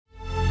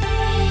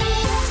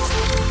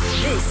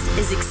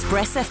is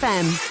Express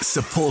FM.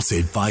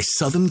 Supported by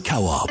Southern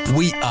Co-op.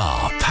 We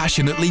are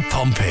passionately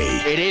Pompey.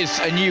 It is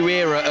a new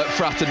era at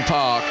Fratton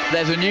Park.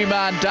 There's a new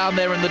man down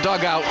there in the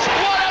dugout.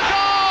 What a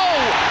goal!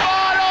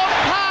 On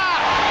Pat!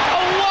 A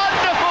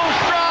wonderful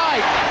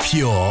strike!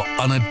 Pure,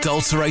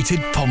 unadulterated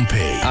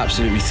Pompey.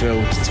 Absolutely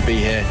thrilled to be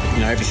here.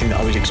 You know, everything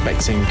that I was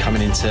expecting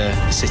coming into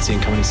the city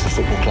and coming into the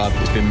football club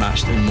has been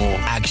matched and more.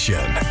 Action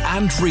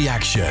and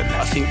reaction.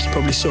 I think you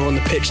probably saw on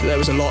the pitch that there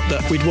was a lot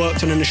that we'd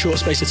worked on in a short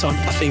space of time.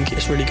 I think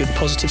it's really good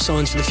positive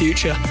signs for the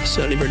future.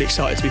 Certainly really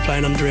excited to be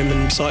playing under him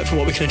and excited for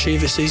what we can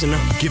achieve this season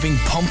now. Giving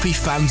Pompey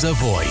fans a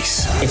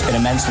voice. It's been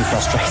immensely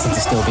frustrating to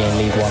still be in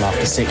League One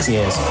after 6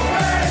 years.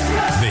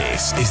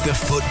 This is the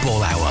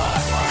Football Hour.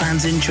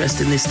 Fans'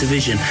 interest in this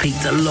division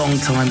peaked a long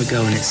time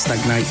ago and it's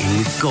stagnating.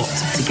 We've got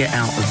to get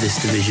out of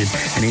this division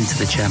and into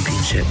the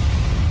Championship.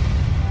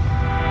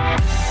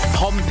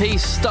 Pompey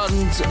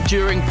stunned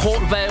during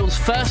Port Vale's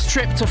first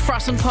trip to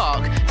Fratton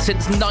Park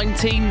since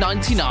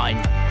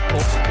 1999.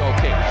 Goal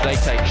kick, they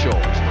take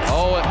short.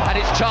 Oh, and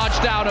it's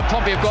charged down and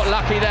Pompey have got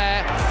lucky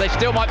there. They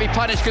still might be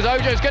punished because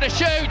Ojo's going to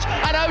shoot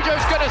and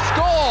Ojo's going to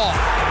score.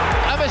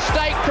 A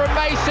mistake from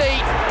Macy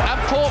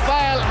and Port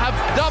Vale have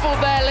doubled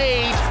their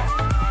lead.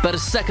 But a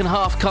second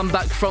half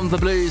comeback from the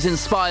Blues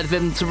inspired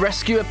them to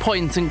rescue a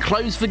point and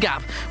close the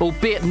gap,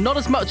 albeit not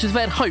as much as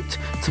they'd hoped,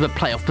 to the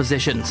playoff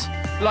positions.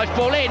 Life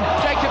ball in,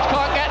 Jacobs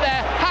can't get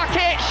there.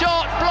 Hackett,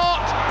 shot,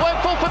 blocked, won't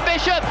fall for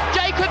Bishop.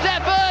 Jacobs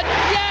effort,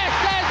 yes,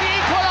 there's the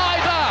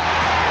equaliser.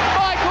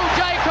 Michael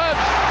Jacobs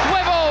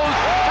swivels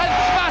and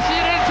smashes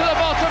it into the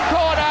bottom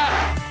corner.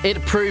 It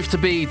proved to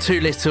be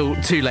too little,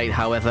 too late,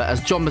 however, as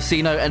John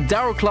Mousinho and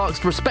Darryl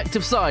Clark's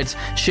respective sides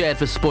shared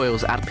the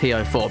spoils at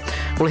PO4.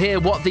 We'll hear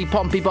what the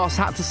Pompey boss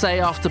had to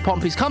say after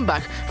Pompey's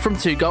comeback from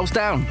 2 goals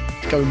down.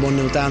 Going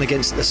 1-0 down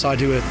against the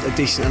side who are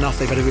decent enough,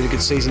 they've had a really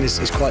good season,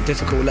 is quite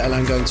difficult, let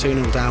alone going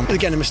 2-0 down. But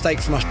again, a mistake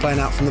from us playing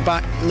out from the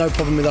back. No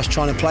problem with us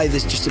trying to play.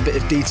 There's just a bit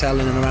of detail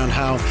in and around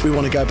how we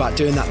want to go about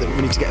doing that we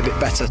need to get a bit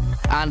better.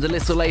 And a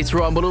little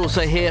later on, we'll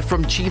also hear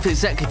from Chief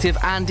Executive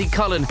Andrew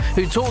Cullen,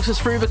 who talks us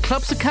through the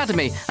club's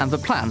academy and the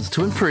plans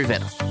to improve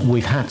it.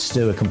 We've had to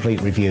do a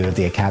complete review of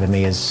the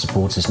academy, as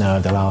supporters know,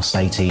 over the last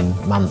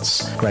 18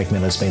 months. Greg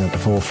Miller's been at the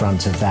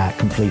forefront of that,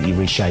 completely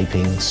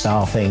reshaping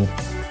staffing.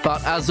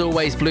 But as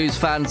always, Blues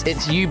fans,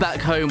 it's you back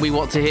home we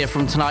want to hear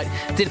from tonight.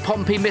 Did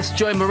Pompey miss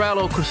Joe Morrell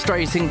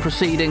orchestrating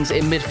proceedings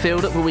in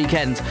midfield at the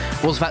weekend?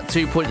 Was that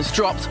 2 points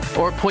dropped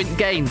or a point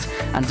gained?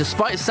 And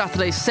despite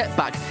Saturday's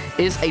setback,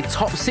 is a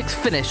top 6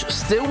 finish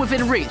still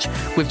within reach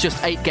with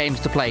just 8 games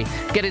to play?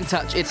 Get in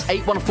touch, it's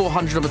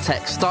 81400 on the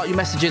text. Start your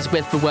messages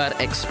with the word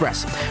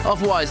Express.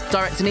 Otherwise,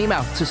 direct an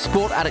email to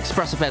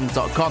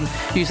sport@expressfm.com,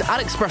 use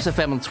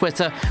 @expressfm on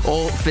Twitter,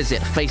 or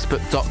visit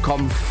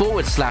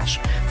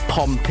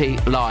facebook.com/Pompey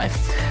Live.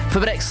 For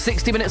the next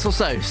 60 minutes or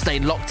so, stay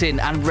locked in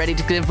and ready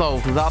to get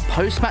involved with our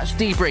post-match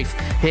debrief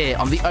here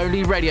on the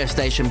only radio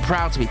station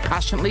proud to be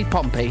passionately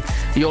Pompey.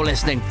 You're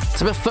listening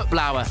to the Football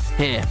Hour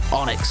here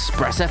on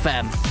Express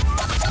FM.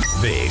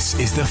 This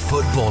is the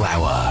Football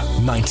Hour,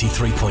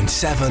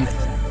 93.7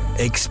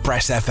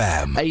 Express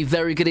FM. A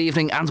very good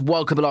evening and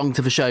welcome along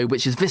to the show,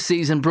 which is this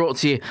season brought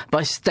to you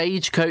by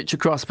Stagecoach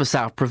across the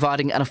south,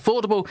 providing an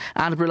affordable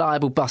and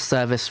reliable bus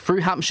service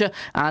through Hampshire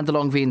and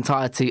along the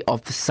entirety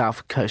of the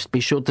south coast. Be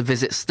sure to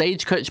visit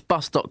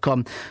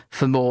stagecoachbus.com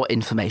for more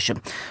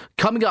information.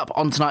 Coming up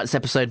on tonight's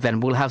episode then,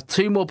 we'll have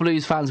 2 more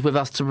Blues fans with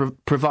us to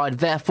provide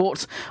their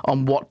thoughts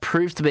on what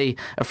proved to be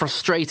a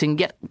frustrating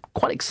yet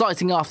quite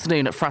exciting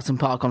afternoon at Fratton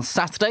Park on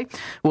Saturday.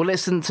 We'll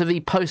listen to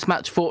the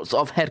post-match thoughts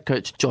of head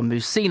coach John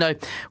Mousinho.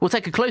 We'll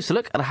take a closer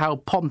look at how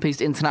Pompey's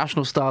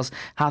international stars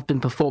have been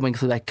performing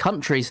through their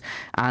countries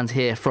and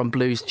hear from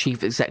Blues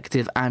Chief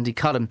Executive Andrew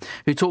Cullen,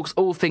 who talks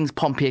all things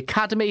Pompey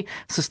Academy,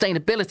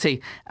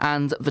 sustainability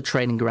and the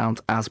training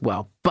ground as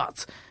well.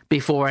 But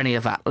before any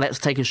of that, let's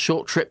take a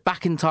short trip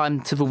back in time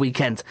to the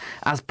weekend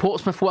as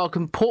Portsmouth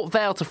welcomed Port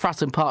Vale to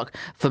Fratton Park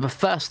for the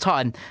first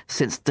time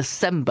since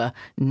December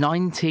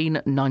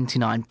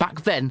 1999.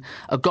 Back then,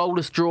 a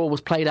goalless draw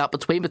was played out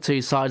between the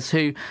two sides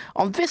who,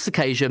 on this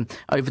occasion,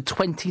 over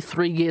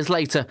 23 years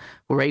later,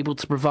 were able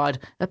to provide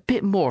a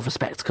bit more of a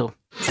spectacle.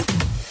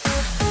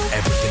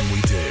 Everything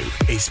we do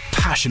is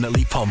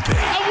passionately Pompey.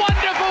 A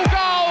wonderful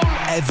goal!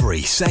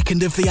 Every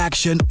second of the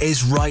action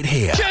is right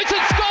here. Shoots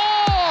and scores!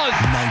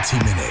 90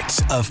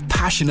 minutes of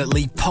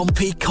passionately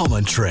Pompey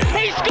commentary.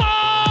 He's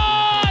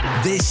scored!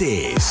 This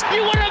is...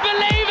 You wouldn't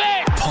believe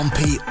it!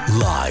 Pompey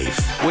Live.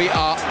 We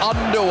are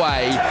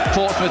underway.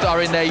 Portsmouth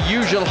are in their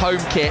usual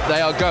home kit.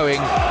 They are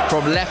going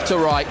from left to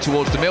right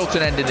towards the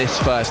Milton end in this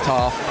first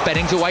half.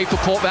 Bennings away for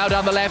Port Vale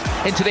down the left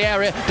into the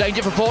area.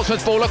 Danger for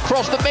Portsmouth. Ball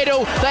across the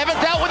middle. They haven't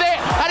dealt with it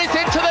and it's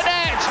into the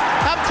net.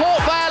 And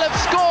Port Vale have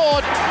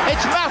scored.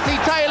 It's Matthew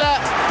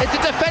Taylor. It's a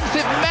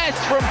defensive mess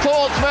from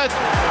Portsmouth.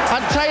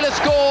 And Taylor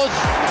scores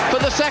for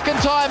the second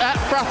time at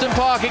Fratton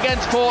Park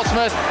against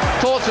Portsmouth.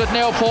 Portsmouth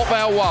 0, Port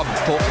Vale 1.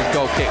 Portsmouth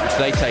goal kick, which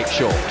they take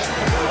short.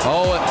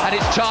 Oh, and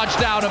it's charged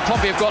down and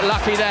Pompey have got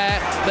lucky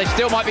there. They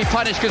still might be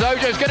punished because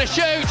Ojo's going to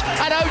shoot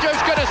and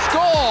Ojo's going to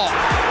score.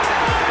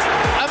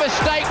 A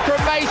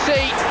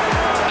Stacey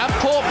and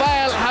Port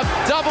Vale have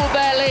doubled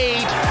their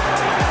lead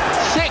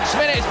 6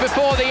 minutes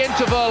before the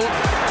interval.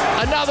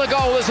 Another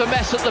goal that's a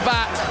mess at the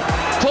back.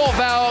 Port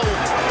Vale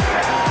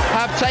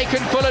have taken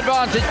full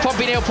advantage.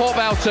 Pompey 0, Port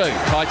Vale 2.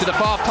 Tied to the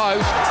far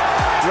post.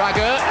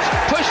 Raggert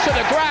pushed to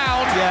the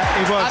ground. Yeah,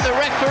 he was. And the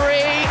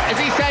referee, as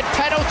he said,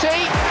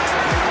 penalty.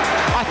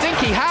 I think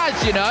he has,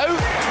 you know.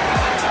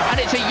 And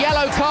it's a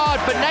yellow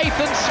card for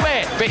Nathan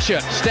Smith.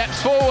 Bishop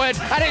steps forward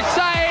and it's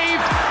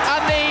saved.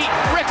 And the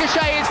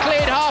ricochet is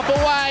cleared half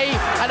away.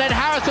 And then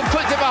Harrison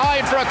puts it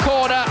behind for a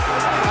corner.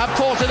 And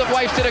Porter have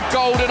wasted a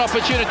golden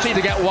opportunity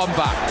to get one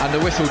back. And the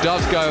whistle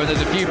does go, and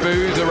there's a few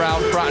boos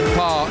around Fratton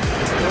Park.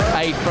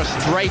 A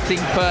frustrating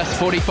first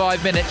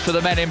 45 minutes for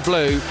the men in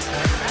blue.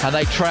 And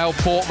they trail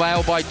Port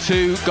Vale by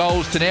 2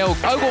 goals to 0.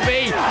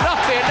 Ogilvie,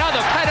 Nuffy,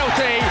 another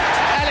penalty.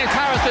 Ellis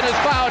Harrison has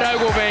fouled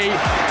Ogilvie.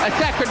 A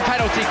second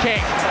penalty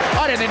kick.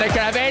 I don't think they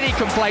can have any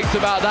complaints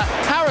about that.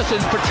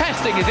 Harrison's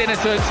protesting his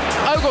innocence.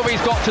 Ogilvie's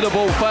got to the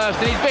ball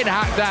first and he's been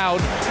hacked down.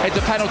 It's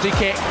a penalty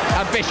kick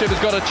and Bishop has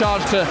got a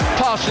chance to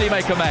partially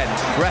make amends.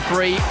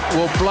 Referee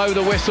will blow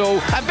the whistle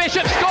and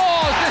Bishop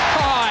scores this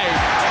time.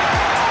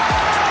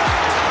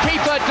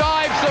 Keeper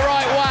dives the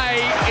right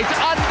way. It's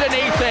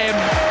underneath him.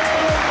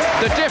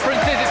 The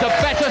difference is it's a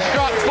better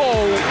struck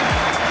ball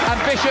and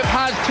Bishop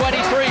has 23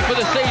 for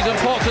the season.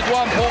 Ports has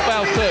 1, Port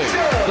Vale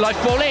 2. Life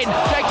ball in,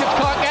 Jacobs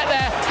can't get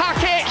there.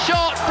 Hackett,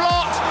 shot,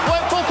 blocked,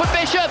 won't fall for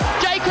Bishop.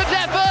 Jacobs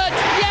effort,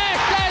 yes,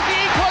 there's the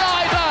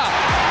equaliser.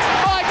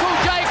 Michael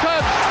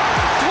Jacobs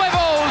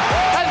swivels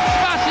and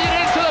smashes it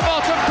into the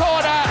bottom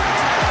corner.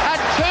 And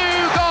 2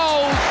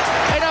 goals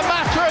in a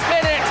matter of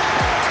minutes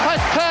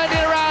has turned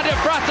it around at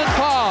Fratton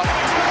Park.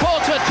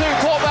 Porter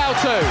 2, Port Vale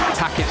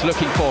 2. Hackett's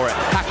looking for it.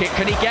 Hackett,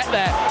 can he get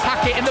there?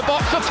 Hackett in the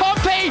box for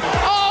Pompey.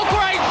 Oh,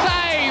 great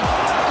save!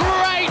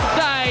 Great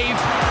save!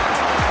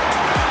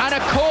 And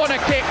a corner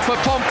kick for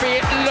Pompey.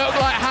 It looked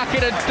like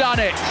Hackett had done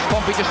it.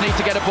 Pompey just need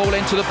to get a ball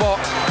into the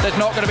box. There's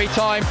not going to be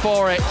time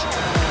for it.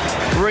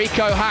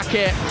 Rico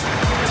Hackett,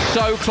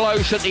 so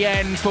close at the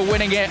end for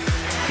winning it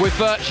with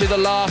virtually the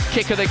last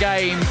kick of the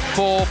game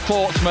for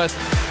Portsmouth.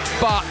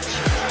 But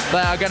they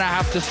are going to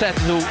have to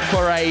settle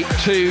for a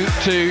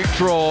 2-2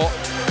 draw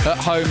at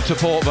home to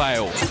Port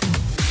Vale.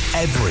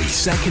 Every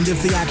second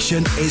of the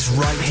action is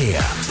right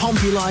here.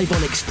 Pompey Live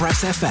on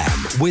Express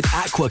FM with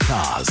Aqua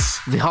Cars.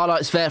 The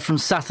highlights there from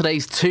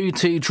Saturday's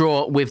 2-2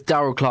 draw with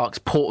Darrell Clark's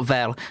Port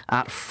Vale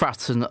at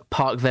Fratton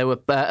Park. There were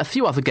a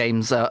few other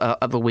games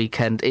of the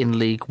weekend in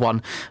League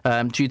One.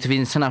 Due to the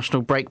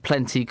international break,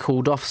 plenty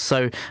called off.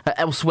 So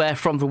elsewhere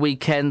from the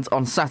weekend,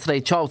 on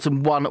Saturday,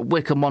 Charlton 1,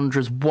 Wycombe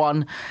Wanderers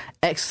 1,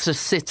 Exeter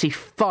City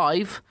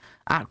 5,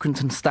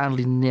 Accrington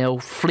Stanley 0,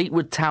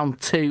 Fleetwood Town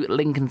 2,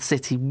 Lincoln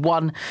City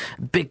 1.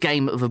 Big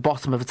game at the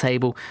bottom of the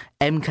table,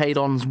 MK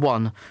Dons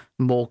 1,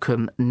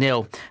 Morecambe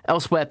 0.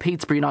 Elsewhere,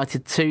 Peterborough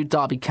United 2,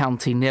 Derby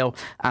County 0.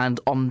 And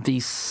on the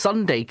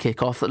Sunday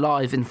kickoff,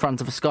 live in front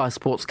of the Sky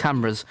Sports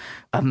cameras,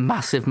 a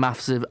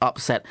massive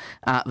upset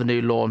at the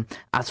New Lawn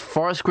as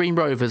Forest Green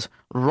Rovers,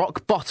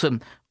 rock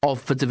bottom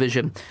of the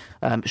division,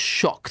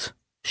 shocked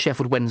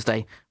Sheffield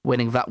Wednesday,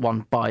 winning that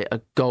one by a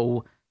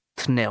goal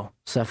to 0.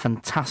 So a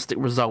fantastic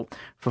result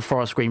for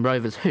Forest Green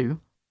Rovers, who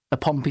are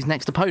Pompey's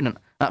next opponent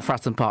at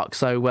Fratton Park.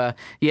 So,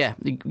 you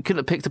couldn't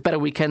have picked a better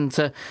weekend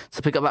to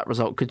pick up that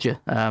result, could you,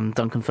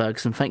 Duncan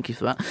Ferguson? Thank you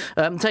for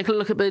that. Take a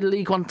look at the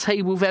League One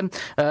table then.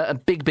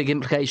 Big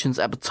implications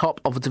at the top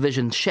of the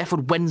division.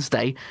 Sheffield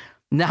Wednesday,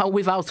 now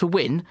without a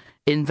win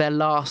in their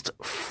last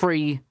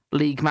 3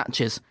 league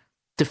matches.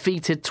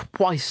 Defeated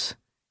twice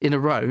in a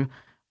row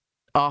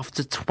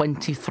after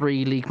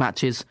 23 league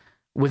matches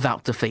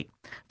without defeat.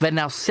 They're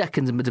now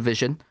second in the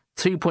division,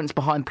 2 points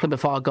behind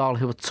Plymouth Argyle,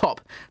 who are top,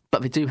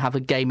 but they do have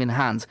a game in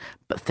hand.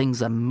 But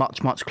things are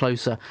much, much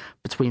closer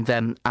between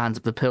them and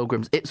the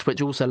Pilgrims.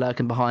 Ipswich also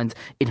lurking behind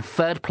in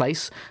 3rd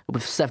place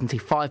with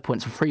 75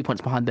 points and 3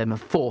 points behind them in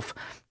 4th.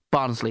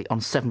 Barnsley on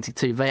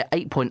 72. They are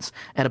 8 points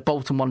ahead of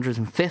Bolton Wanderers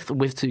in 5th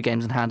with 2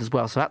 games in hand as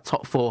well. So that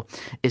top 4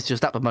 is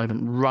just at the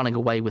moment running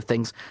away with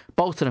things.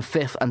 Bolton in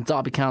 5th and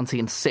Derby County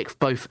in 6th,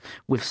 both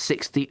with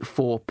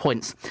 64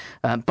 points.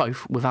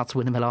 Both without a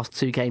win in their last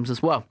 2 games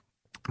as well.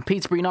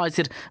 Peterborough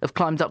United have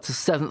climbed up to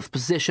 7th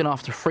position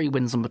after 3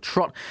 wins on the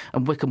trot,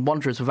 and Wycombe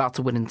Wanderers, without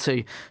a win in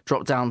 2,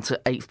 dropped down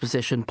to 8th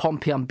position.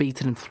 Pompey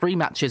unbeaten in 3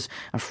 matches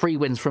and 3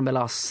 wins from their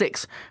last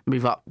 6,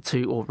 move up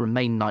to or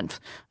remain 9th.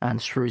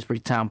 And Shrewsbury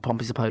Town,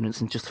 Pompey's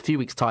opponents, in just a few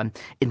weeks' time,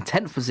 in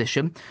 10th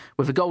position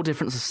with a goal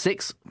difference of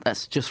 6.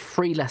 That's just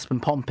 3 less than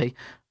Pompey,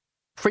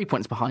 3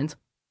 points behind,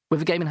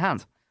 with a game in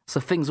hand. So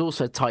things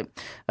also tight,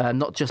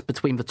 not just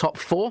between the top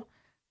 4,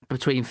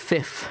 between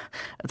 5th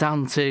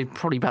down to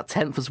probably about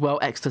 10th as well.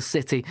 Exeter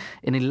City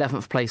in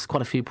 11th place,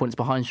 quite a few points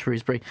behind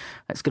Shrewsbury.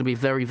 It's going to be a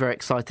very, very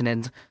exciting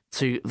end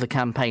to the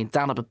campaign.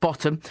 Down at the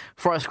bottom,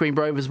 Forest Green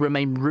Rovers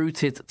remain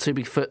rooted to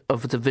be foot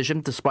of the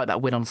division despite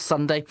that win on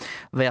Sunday.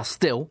 They are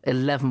still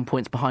 11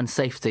 points behind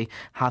safety,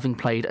 having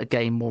played a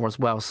game more as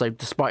well. So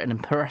despite an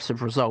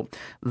impressive result,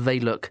 they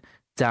look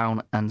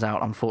down and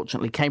out,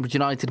 unfortunately. Cambridge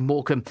United,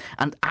 Morecambe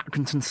and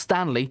Accrington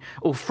Stanley,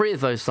 all three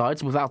of those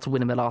sides, without a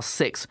win in their last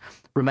 6,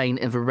 remain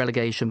in the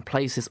relegation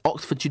places.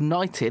 Oxford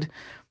United,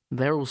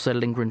 they're also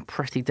lingering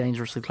pretty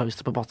dangerously close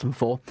to the bottom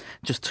 4,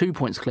 just 2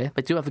 points clear.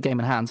 They do have a game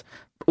in hand,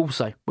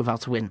 also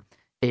without a win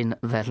in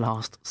their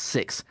last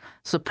 6.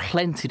 So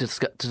plenty to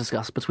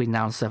discuss between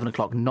now and 7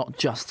 o'clock, not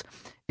just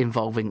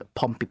involving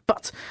Pompey.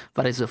 But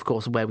that is, of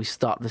course, where we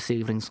start this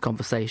evening's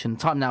conversation.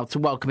 Time now to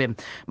welcome in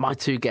my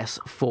 2 guests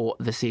for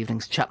this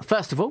evening's chat.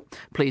 First of all,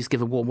 please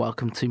give a warm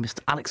welcome to Mr.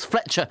 Alex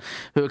Fletcher,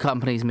 who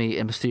accompanies me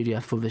in the studio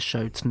for this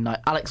show tonight.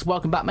 Alex,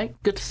 welcome back, mate.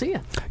 Good to see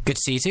you. Good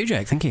to see you too,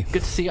 Jake. Thank you.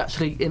 Good to see you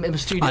actually in the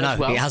studio I know, as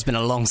well. It has been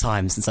a long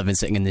time since I've been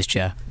sitting in this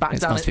chair.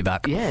 It's nice to be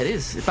back. Yeah, it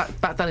is.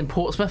 Back down in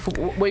Portsmouth.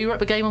 Were you at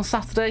the game on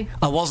Saturday?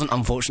 I wasn't,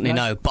 unfortunately,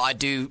 no. But I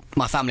do.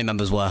 My family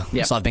members were.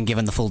 Yep. So I've been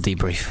given the full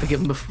debrief. We're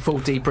given the full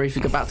debrief.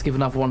 You're about to give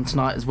another one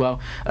tonight as well.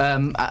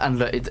 And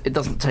look, it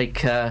doesn't take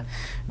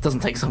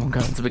someone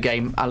going to the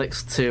game,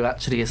 Alex, to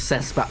actually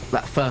assess that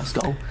first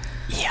goal.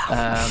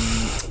 Yeah.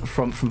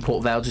 From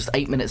Port Vale, just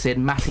 8 minutes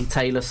in, Matty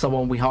Taylor,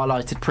 someone we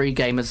highlighted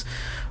pre-game as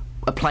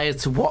a player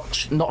to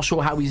watch. Not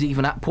sure how he's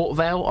even at Port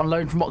Vale on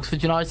loan from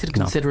Oxford United,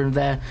 considering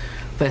their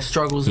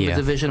struggles in the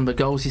division and the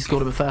goals he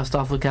scored in the first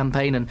half of the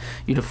campaign, and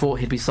you'd have thought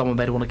he'd be someone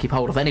they'd want to keep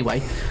hold of anyway.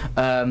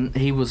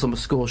 He was on the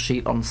score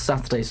sheet on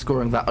Saturday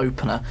scoring that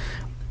opener,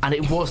 and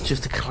it was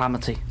just a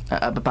calamity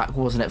at the back,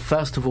 wasn't it?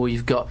 First of all,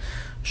 you've got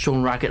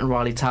Sean Raggett and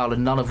Riley Towler,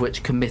 none of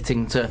which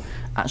committing to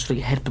actually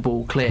head the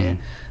ball clear.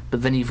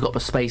 But then you've got the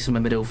space in the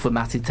middle for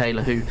Matty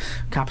Taylor, who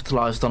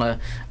capitalised on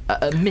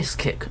a missed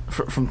kick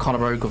from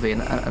Conor Ogilvie,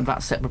 and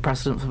that set the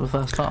precedent for the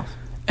first half.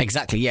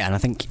 Exactly, yeah, and I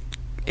think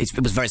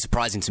it was very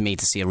surprising to me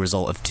to see a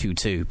result of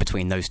 2-2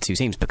 between those two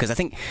teams, because I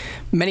think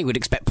many would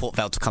expect Port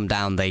Vale to come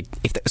down. As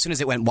soon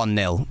as it went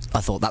 1-0,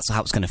 I thought that's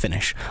how it's going to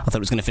finish. I thought it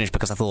was going to finish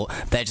because I thought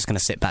they're just going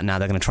to sit back now,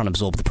 they're going to try and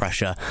absorb the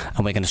pressure,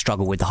 and we're going to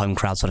struggle with the home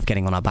crowd sort of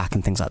getting on our back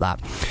and things like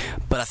that.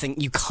 But I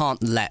think you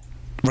can't let,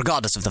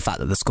 regardless of the fact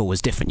that the score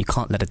was different, you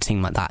can't let a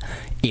team like that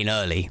in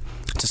early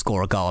to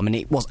score a goal. I mean,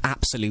 it was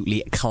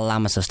absolutely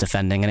calamitous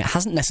defending, and it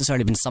hasn't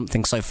necessarily been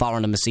something so far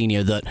under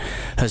Mousinho that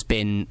has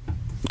been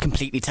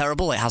completely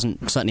terrible. It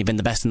hasn't certainly been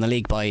the best in the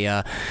league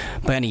by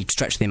any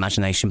stretch of the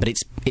imagination, but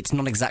it's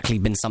not exactly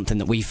been something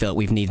that we feel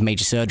we've needed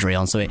major surgery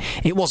on. So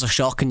it was a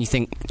shock, and you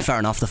think, fair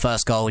enough, the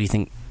first goal, you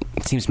think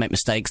teams make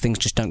mistakes, things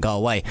just don't go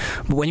away.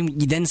 But when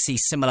you then see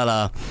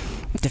similar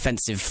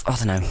defensive, I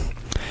don't know,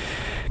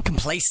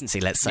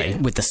 complacency, let's say,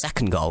 with the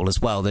second goal as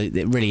well, it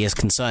really is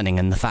concerning.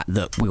 And the fact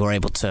that we were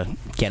able to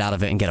get out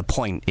of it and get a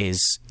point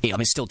is, I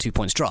mean, still 2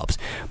 points dropped,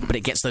 but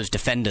it gets those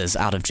defenders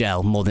out of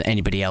jail more than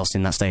anybody else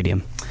in that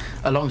stadium.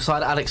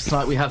 Alongside Alex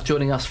tonight, we have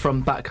joining us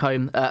from back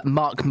home,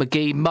 Mark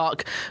Magee.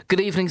 Mark,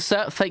 good evening,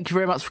 sir. Thank you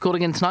very much for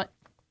calling in tonight.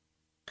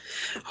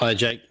 Hi,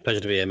 Jake.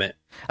 Pleasure to be here, mate.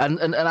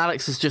 And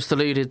Alex has just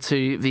alluded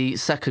to the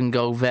second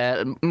goal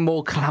there,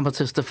 more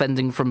calamitous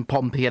defending from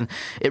Pompey, and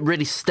it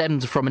really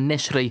stemmed from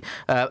initially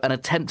an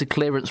attempted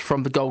clearance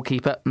from the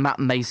goalkeeper, Matt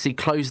Magee,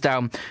 closed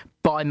down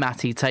by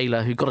Matty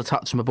Taylor, who got a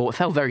touch on the ball. It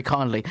fell very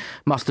kindly,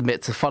 must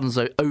admit, to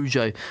Funzo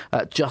Ojo,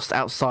 just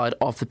outside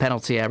of the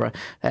penalty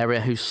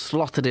area, who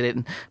slotted it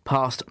in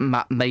past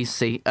Matt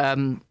Magee.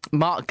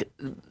 Mark,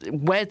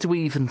 where do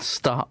we even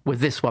start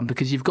with this one?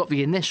 Because you've got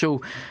the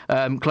initial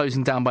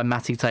closing down by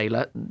Matty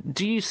Taylor.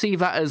 Do you see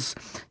that as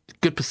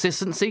good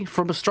persistency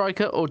from a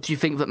striker, or do you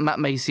think that Matt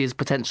Magee has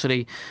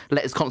potentially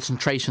let his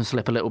concentration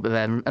slip a little bit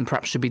there and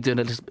perhaps should be doing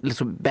a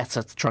little bit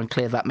better to try and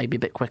clear that maybe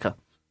a bit quicker?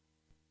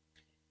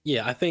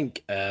 Yeah, I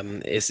think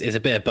it's a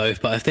bit of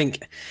both, but I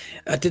think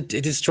it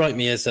did strike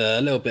me as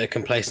a little bit of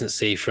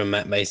complacency from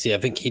Matt Magee. I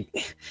think he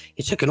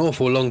took an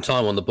awful long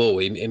time on the ball.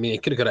 He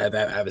could have got out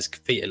of his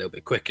feet a little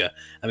bit quicker.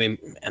 I mean,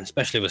 and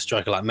especially with a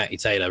striker like Matty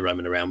Taylor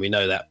roaming around, we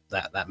know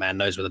that man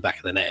knows where the back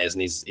of the net is,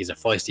 and he's a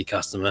feisty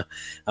customer.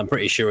 I'm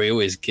pretty sure he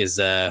always gives.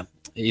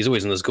 He's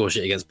always on the score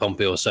sheet against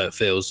Pompey, or so it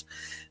feels.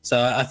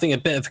 So I think a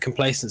bit of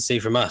complacency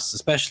from us,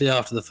 especially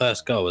after the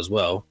first goal as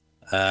well.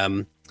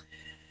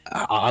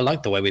 I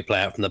like the way we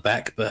play out from the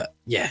back, but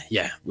yeah,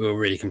 we were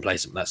really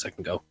complacent with that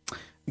second goal.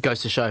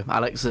 Goes to show,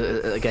 Alex,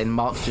 again,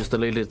 Mark's just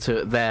alluded to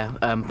it there,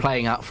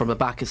 playing out from the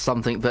back is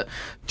something that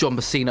John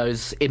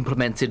Mousinho's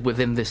implemented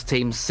within this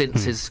team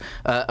since his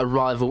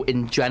arrival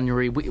in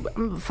January.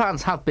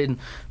 Fans have been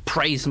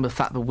praising the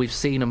fact that we've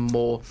seen a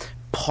more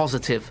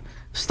positive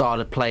style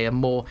of play, a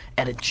more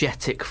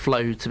energetic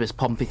flow to this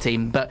Pompey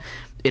team, but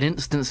in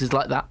instances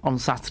like that on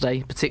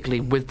Saturday,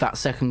 particularly with that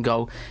second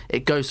goal,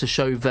 it goes to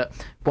show that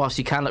whilst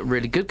you can look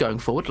really good going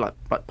forward, like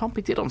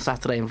Pompey did on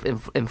Saturday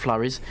in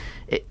flurries,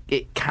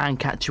 it can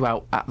catch you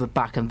out at the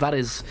back, and that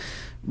is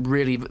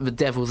really the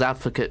devil's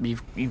advocate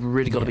you've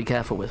really got to be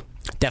careful with.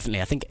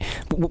 Definitely. I think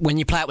when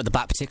you play out with the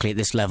back, particularly at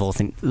this level, I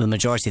think the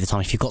majority of the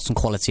time, if you've got some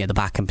quality at the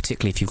back, and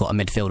particularly if you've got a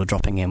midfielder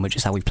dropping in, which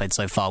is how we've played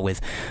so far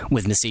with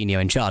Mousinho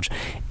in charge,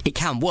 it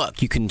can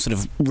work. You can sort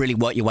of really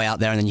work your way out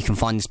there, and then you can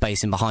find the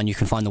space in behind, you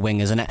can find the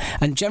wingers,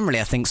 and generally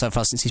I think so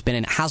far since he's been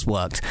in, it has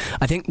worked.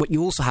 I think what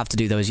you also have to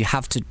do, though, is you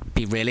have to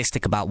be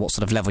realistic about what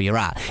sort of level you're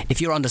at.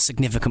 If you're under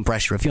significant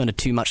pressure, if you're under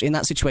too much, in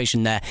that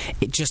situation there,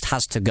 it just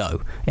has to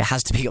go. It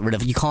has to be got rid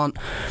of. You can't...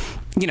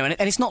 and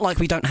it's not like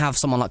we don't have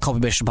someone like Colby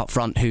Bishop up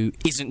front who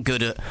isn't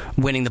good at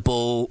winning the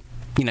ball,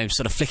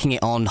 sort of flicking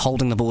it on,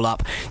 holding the ball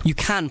up. You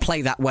can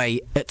play that way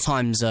at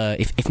times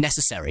if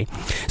necessary.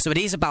 So it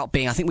is about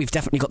being... I think we've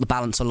definitely got the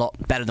balance a lot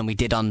better than we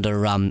did under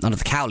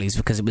the Cowleys,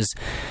 because it was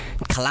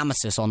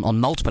calamitous on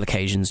multiple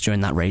occasions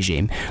during that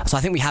regime. So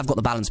I think we have got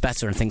the balance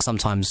better, and think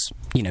sometimes,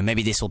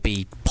 maybe this will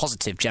be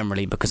positive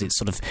generally, because it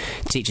sort of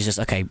teaches us,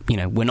 okay,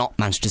 we're not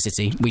Manchester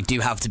City. We do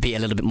have to be a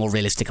little bit more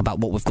realistic about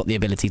what we've got the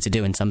ability to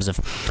do in terms of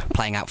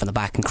playing out from the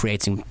back and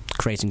creating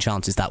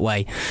chances that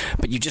way.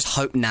 But you just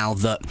hope now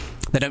that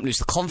they don't lose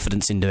the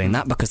confidence in doing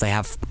that, because they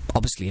have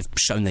obviously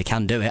shown they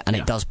can do it, and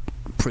it does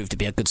prove to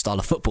be a good style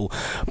of football.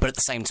 But at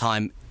the same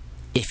time,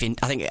 I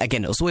think,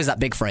 again, it's always that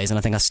big phrase, and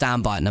I think I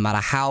stand by it, no matter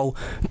how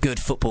good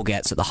football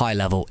gets at the high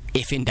level,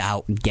 if in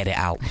doubt, get it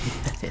out.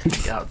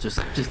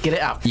 Just get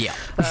it out. Yeah.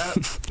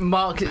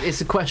 Mark,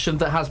 it's a question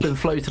that has been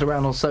floated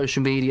around on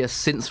social media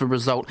since the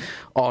result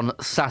on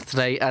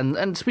Saturday,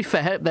 and to be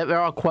fair,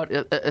 there are quite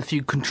a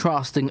few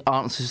contrasting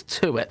answers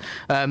to it.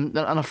 And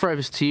I'll throw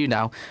this to you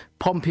now.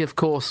 Pompey, of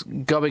course,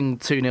 going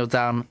 2-0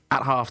 down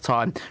at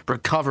half-time,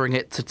 recovering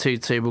it to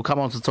 2-2. We'll come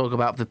on to talk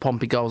about the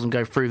Pompey goals and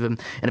go through them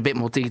in a bit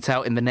more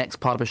detail in the next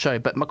part of the show.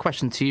 But my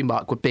question to you,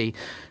 Mark, would be,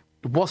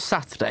 was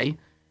Saturday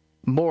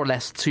more or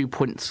less 2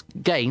 points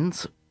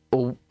gained,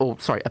 or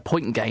a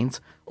point gained,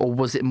 or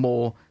was it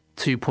more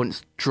 2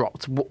 points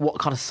dropped? What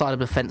kind of side of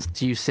the fence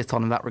do you sit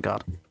on in that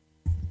regard?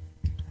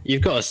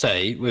 You've got to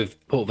say,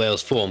 with Port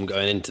Vale's form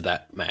going into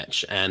that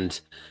match, and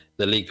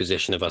the league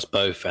position of us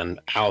both, and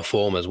our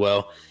form as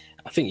well,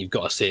 I think you've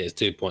got to see it as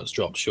 2 points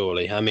dropped,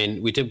 surely. I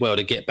mean, we did well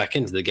to get back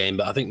into the game,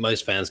 but I think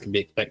most fans can be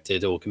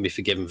expected or can be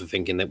forgiven for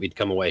thinking that we'd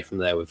come away from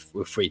there with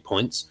 3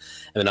 points.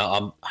 I mean,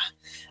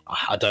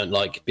 I don't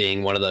like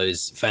being one of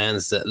those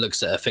fans that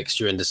looks at a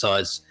fixture and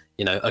decides,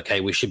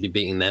 okay, we should be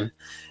beating them.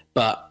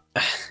 But,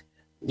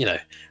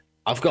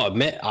 I've got to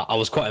admit, I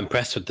was quite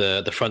impressed with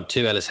the front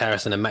two, Ellis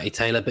Harrison and Matty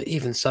Taylor. But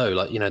even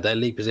so, their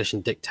league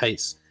position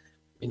dictates,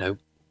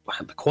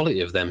 the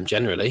quality of them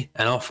generally,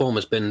 and our form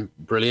has been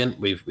brilliant.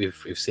 We've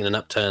seen an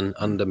upturn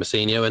under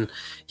Mousinho, and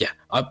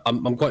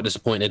I'm quite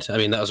disappointed. I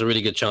mean, that was a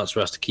really good chance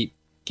for us to keep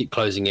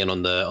closing in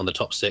on the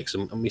top six,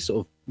 and we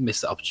sort of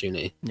missed the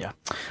opportunity. Yeah.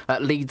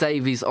 Lee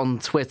Davies on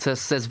Twitter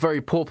says, very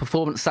poor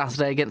performance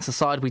Saturday against a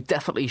side we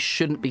definitely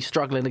shouldn't be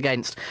struggling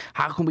against.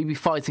 How can we be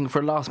fighting for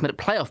a last-minute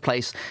playoff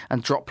place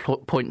and drop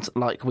points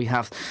like we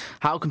have?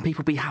 How can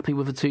people be happy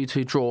with a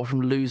 2-2 draw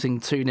from losing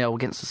 2-0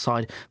 against a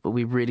side that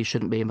we really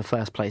shouldn't be in the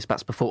first place?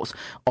 That's the thoughts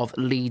of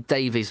Lee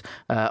Davies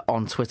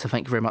on Twitter.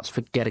 Thank you very much for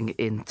getting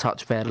in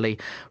touch there, Lee.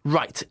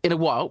 Right, in a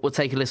while, we'll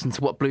take a listen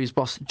to what Blues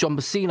boss John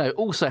Mousinho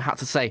also had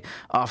to say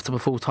after the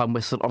full-time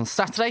whistle on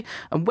Saturday,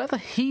 and whether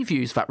he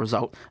views that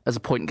result as a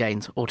point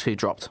gained or 2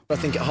 dropped. I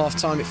think at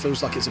half-time it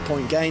feels like it's a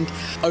point gained.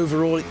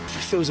 Overall, it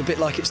feels a bit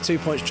like it's 2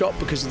 points dropped,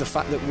 because of the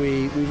fact that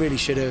we really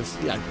should have,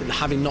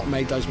 having not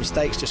made those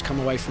mistakes, just come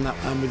away from that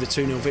with a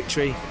 2-0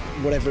 victory,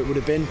 whatever it would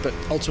have been. But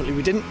ultimately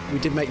we didn't. We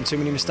did make too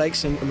many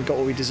mistakes, and we got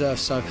what we deserved.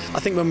 So I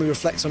think when we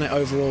reflect on it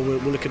overall, we'll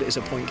look at it as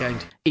a point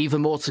gained.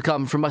 Even more to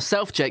come from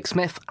myself, Jake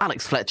Smith,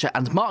 Alex Fletcher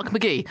and Mark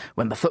Magee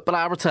when the Football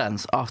Hour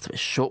returns after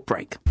this short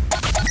break.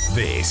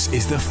 This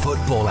is the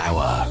Football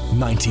Hour,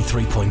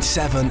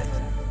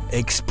 93.7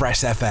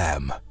 Express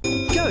FM.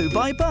 Go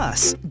by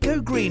bus.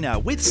 Go greener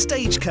with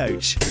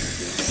Stagecoach.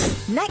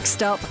 Next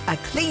stop, a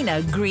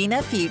cleaner,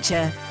 greener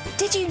future.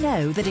 Did you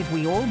know that if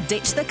we all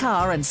ditch the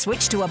car and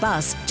switch to a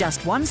bus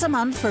just once a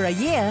month for a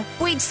year,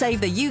 we'd save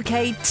the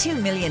UK 2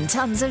 million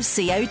tonnes of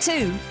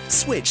CO2?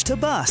 Switch to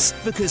bus,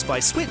 because by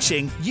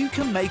switching, you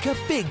can make a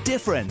big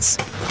difference.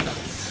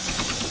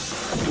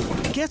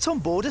 Get on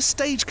board a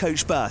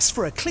Stagecoach bus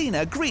for a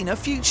cleaner, greener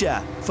future.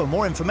 For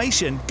more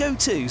information, go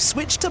to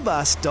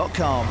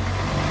switchtobus.com.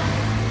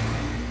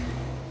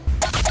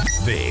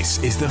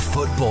 This is the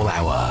Football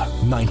Hour,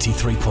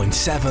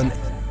 93.7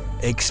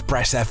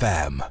 Express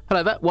FM.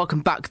 Hello there,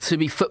 welcome back to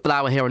the Football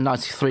Hour here on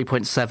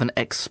 93.7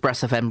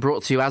 Express FM,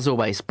 brought to you as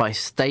always by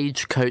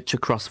Stagecoach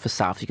across the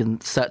South. You can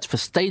search for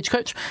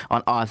Stagecoach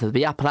on either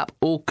the Apple app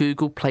or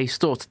Google Play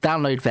Store. To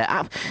download their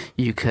app,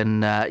 you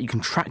can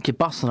track your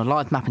bus on a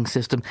live mapping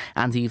system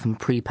and even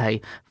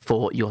prepay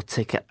for your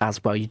ticket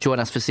as well. You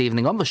join us this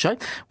evening on the show,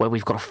 where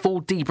we've got a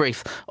full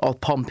debrief of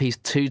Pompey's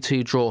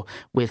 2-2 draw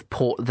with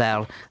Port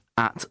Vale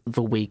at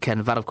the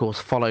weekend. That, of course,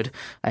 followed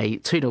a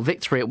 2-0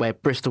 victory at where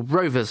Bristol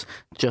Rovers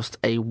just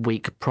a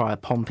week prior.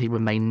 Pompey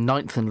remain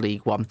 9th in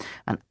League One,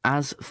 and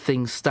as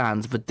things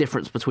stand, the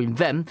difference between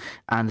them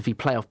and the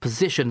playoff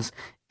positions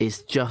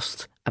is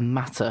just a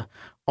matter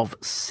of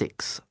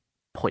 6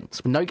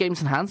 points. With no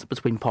games in hand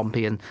between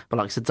Pompey and the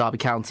likes of Derby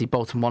County,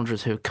 Bolton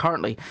Wanderers, who are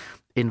currently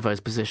in those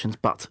positions,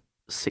 but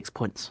 6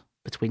 points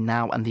between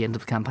now and the end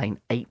of the campaign.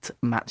 8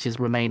 matches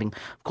remaining.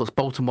 Of course,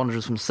 Bolton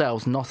Wanderers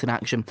themselves not in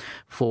action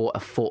for a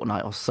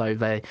fortnight or so.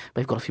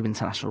 They've got a few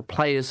international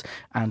players,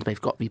 and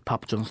they've got the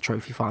Papa John's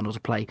Trophy final to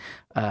play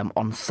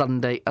on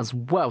Sunday as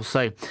well.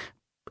 So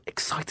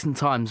exciting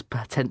times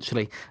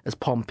potentially as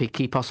Pompey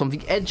keep us on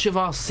the edge of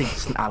our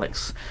seats,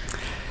 Alex,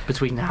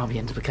 between now and the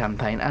end of the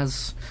campaign,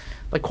 as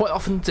they quite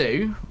often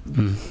do.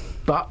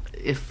 But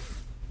if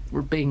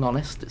we're being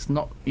honest, it's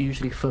not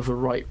usually for the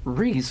right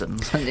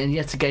reasons. And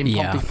yet again,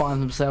 Pompey find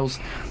themselves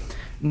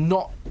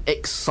not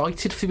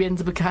excited for the end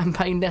of the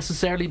campaign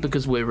necessarily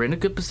because we're in a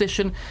good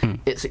position.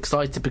 It's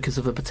excited because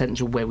of the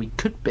potential where we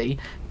could be,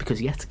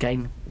 because yet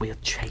again we are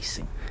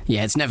chasing.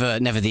 Yeah, it's never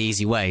the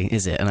easy way,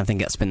 is it? And I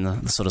think that's been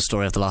the sort of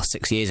story of the last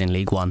 6 years in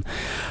League One.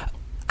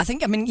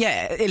 I mean,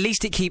 at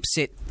least it keeps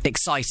it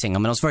exciting. I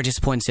mean, I was very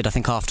disappointed, I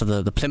think, after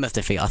the Plymouth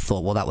defeat. I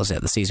thought, well, that was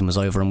it. The season was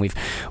over, and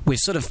we've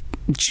sort of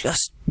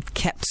just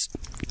kept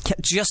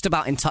just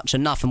about in touch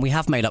enough, and we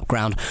have made up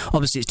ground.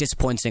 Obviously, it's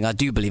disappointing. I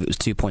do believe it was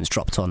 2 points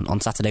dropped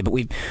on Saturday, but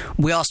we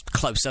are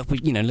closer.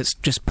 Let's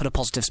just put a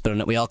positive spin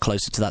on it. We are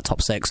closer to that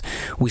top 6.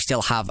 We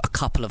still have a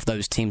couple of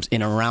those teams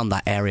in and around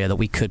that area that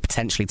we could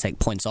potentially take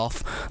points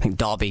off. I think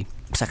Derby,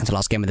 second to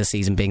last game of the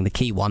season, being the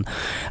key one.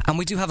 And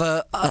we do have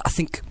I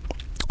think,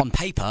 on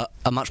paper,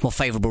 a much more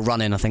favourable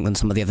run-in, I think, than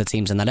some of the other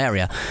teams in that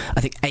area. I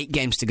think 8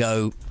 games to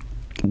go.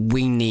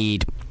 We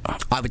need,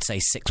 I would say,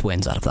 6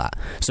 wins out of that.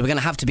 So we're going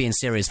to have to be in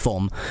serious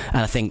form.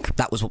 And I think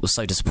that was what was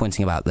so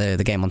disappointing about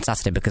the game on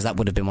Saturday, because that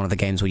would have been one of the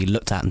games where you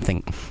looked at and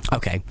think,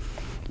 OK,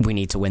 we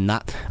need to win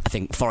that. I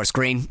think Forest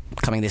Green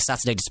coming this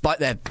Saturday, despite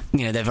their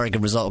very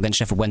good result against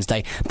Sheffield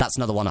Wednesday, that's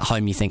another one at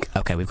home you think,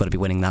 OK, we've got to be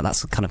winning that.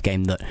 That's the kind of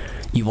game that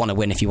you want to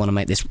win if you want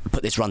to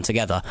put this run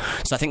together.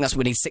 So I think that's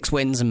what we need, 6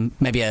 wins and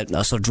maybe a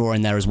sort of draw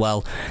in there as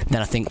well.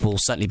 Then I think we'll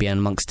certainly be in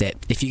amongst it.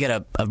 If you get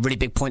a really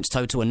big points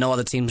total and no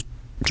other teams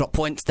drop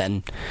points,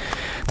 then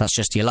that's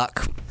just your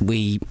luck.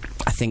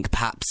 I think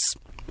perhaps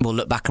we'll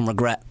look back and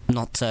regret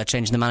not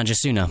changing the manager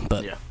sooner,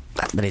 but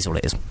that is all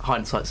it is.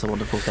 Hindsight's a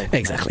wonderful thing.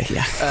 Exactly,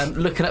 yeah.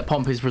 Looking at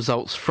Pompey's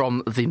results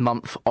from the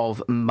month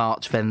of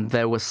March, then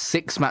there were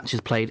 6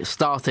 matches played. It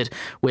started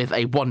with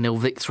a 1-0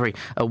 victory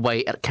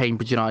away at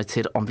Cambridge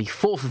United on the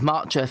 4th of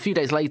March. A few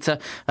days later,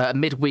 a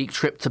midweek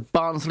trip to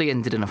Barnsley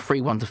ended in a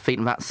 3-1 defeat,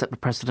 and that set the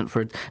precedent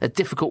for a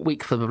difficult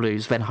week for the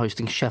Blues, then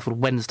hosting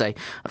Sheffield Wednesday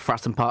at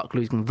Fratton Park,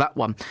 losing that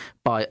one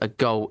by a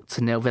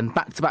 1-0. Then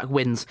back-to-back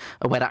wins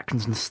away at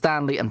Accrington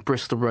Stanley and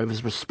Bristol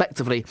Rovers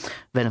respectively,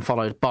 then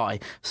followed by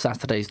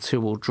Saturday's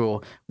 2-2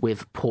 draw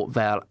with Port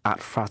Vale at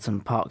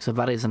Fratton Park. So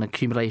that is an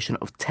accumulation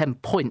of 10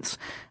 points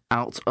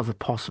out of a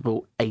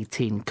possible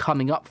 18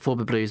 coming up for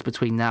the Blues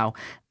between now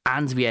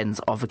and the end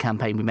of the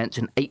campaign. We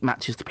mentioned 8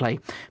 matches to play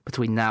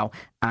between now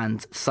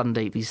and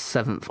Sunday, the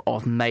 7th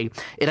of May.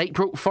 In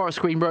April,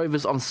 Forest Green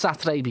Rovers on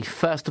Saturday, the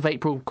 1st of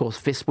April, of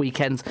course, this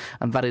weekend,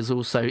 and that is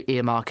also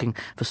earmarking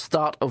the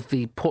start of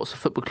the Portsmouth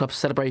Football Club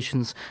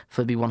celebrations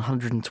for the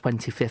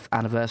 125th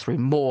anniversary.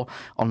 More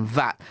on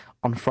that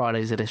on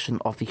Friday's edition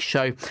of the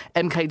show.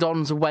 MK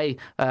Dons away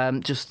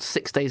just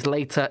 6 days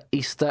later,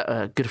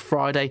 Easter, Good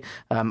Friday,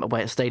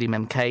 away at Stadium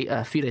MK.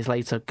 A few days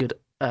later,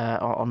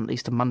 on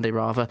Easter Monday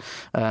rather,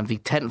 the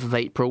 10th of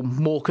April,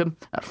 Morecambe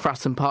at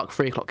Fratton Park,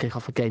 3 o'clock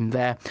kick-off a game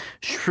there.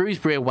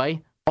 Shrewsbury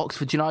away,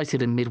 Oxford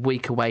United in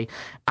midweek away,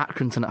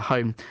 Accrington at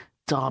home,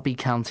 Derby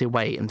County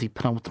away in the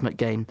penultimate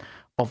game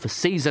of the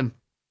season.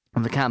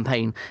 And the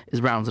campaign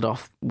is rounded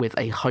off with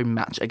a home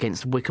match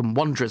against Wycombe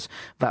Wanderers.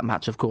 That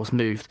match, of course,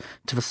 moved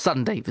to the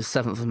Sunday, the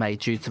 7th of May,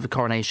 due to the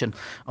coronation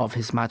of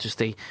His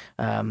Majesty,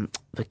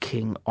 the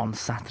King, on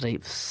Saturday,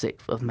 the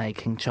 6th of May,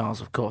 King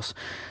Charles, of course.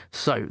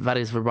 So that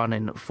is the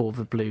run-in for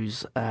the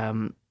Blues.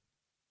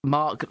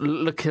 Mark,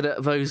 looking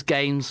at those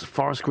games,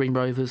 Forest Green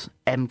Rovers,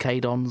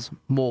 MK Dons,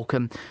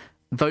 Morecambe,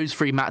 those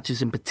 3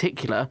 matches in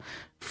particular,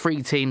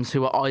 3 teams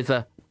who are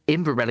either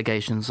in the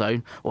relegation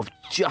zone or have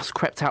just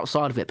crept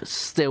outside of it but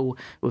still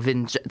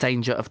within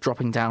danger of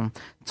dropping down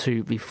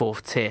to the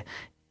 4th tier.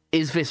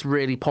 Is this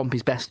really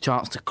Pompey's best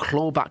chance to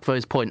claw back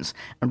those points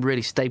and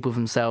really stable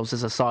themselves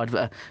as a side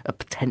that are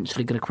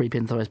potentially going to creep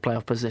into those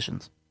playoff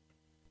positions?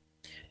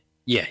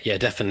 Yeah,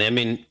 definitely. I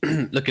mean,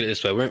 look at it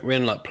this way. We're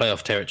in like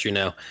playoff territory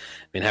now. I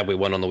mean, had we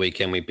won on the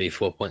weekend, we'd be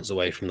 4 points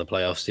away from the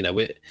playoffs.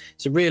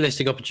 It's a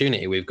realistic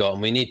opportunity we've got,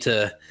 and we need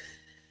to...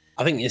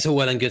 I think it's all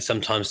well and good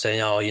sometimes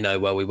saying,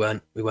 we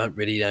weren't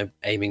really,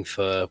 aiming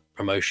for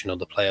promotion or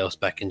the playoffs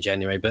back in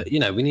January. But,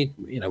 we need,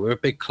 we're a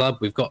big club.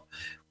 We're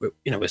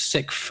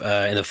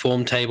 6th in the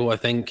form table, I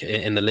think,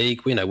 in the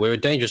league. We're a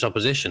dangerous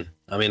opposition.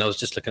 I mean, I was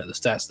just looking at the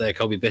stats there.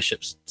 Colby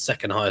Bishop's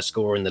 2nd highest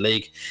scorer in the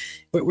league.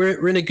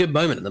 We're in a good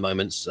moment at the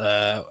moment.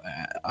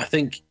 I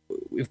think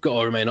we've got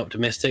to remain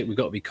optimistic. We've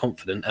got to be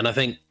confident. And I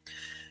think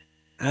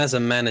as a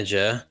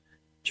manager,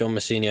 John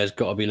Mousinho has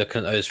got to be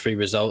looking at those 3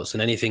 results,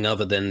 and anything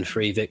other than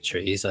 3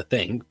 victories, I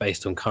think,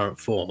 based on current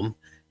form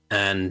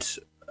and,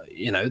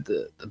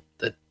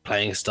 the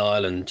playing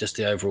style and just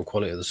the overall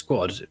quality of the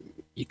squad,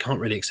 you can't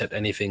really accept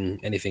anything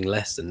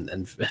less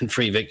than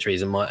 3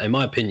 victories in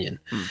my opinion.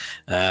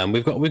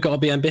 We've got to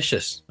be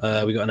ambitious.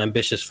 We've got an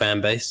ambitious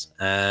fan base.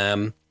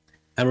 And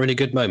a really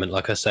good moment,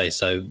 like I say,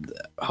 so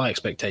high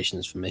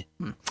expectations for me.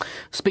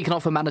 Speaking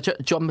of a manager,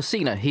 John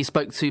Mousinho, he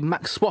spoke to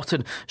Max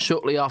Swatton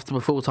shortly after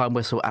a full-time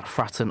whistle at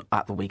Fratton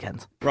at the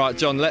weekend. Right,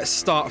 John, let's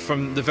start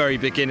from the very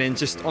beginning.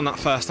 Just on that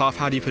first half,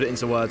 how do you put it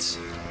into words?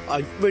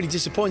 Really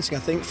disappointing,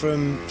 I think,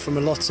 from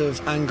a lot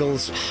of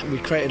angles. We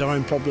created our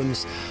own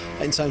problems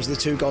in terms of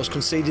the 2 goals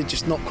conceded,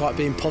 just not quite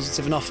being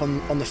positive enough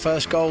on the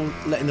first goal,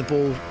 letting the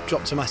ball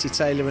drop to Matty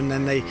Taylor, and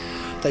then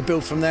they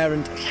build from there,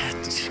 and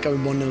going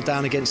 1-0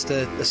 down against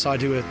a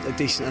side who are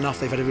decent enough.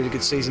 They've had a really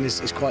good season.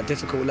 Is quite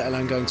difficult, let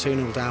alone going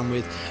 2-0 down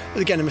with,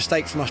 again, a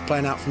mistake from us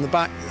playing out from the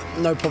back.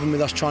 No problem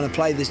with us trying to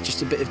play. There's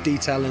just a bit of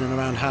detail in and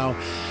around how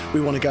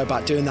we want to go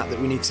about doing that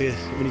we need to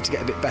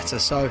get a bit better.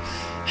 So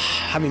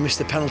having missed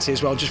the penalty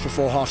as well just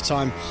before half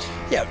time,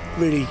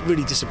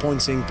 really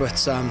disappointing,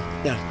 but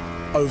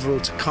overall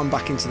to come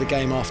back into the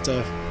game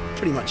after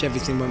pretty much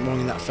everything went wrong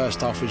in that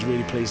first half was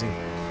really pleasing.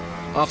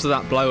 After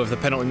that blow of the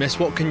penalty miss,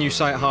 what can you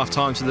say at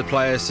half-time to the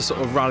players to sort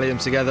of rally them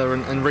together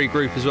and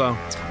regroup as well?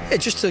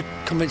 Just to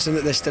convince them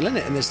that they're still in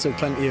it and there's still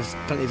plenty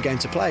of game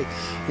to play.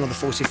 Another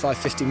 45,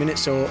 50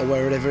 minutes or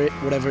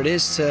whatever it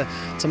is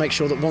to make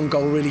sure that one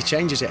goal really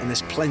changes it, and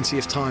there's plenty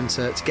of time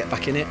to get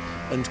back in it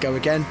and go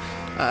again.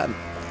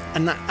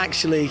 And that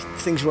actually,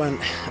 things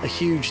weren't a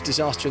huge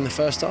disaster in the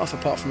first half,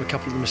 apart from a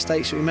couple of the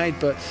mistakes that we made,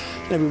 but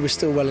we were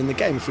still well in the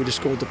game. If we'd have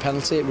scored the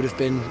penalty, it would have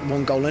been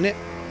 1 goal in it.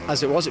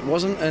 As it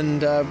wasn't,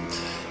 and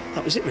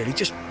that was it really,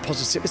 just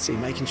positivity,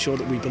 making sure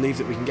that we believe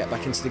that we can get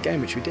back into the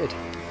game, which we did.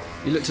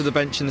 You looked at the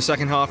bench in the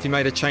second half, you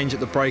made a change at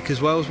the break as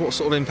well. What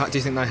sort of impact do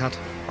you think they had?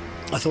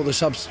 I thought the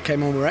subs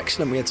came on were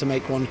excellent. We had to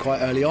make one quite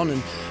early on,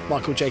 and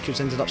Michael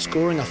Jacobs ended up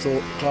scoring. I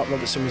thought Clark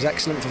Robertson was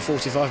excellent for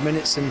 45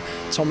 minutes, and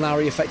Tom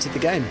Lowry affected the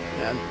game.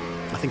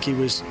 I think he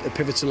was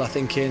pivotal,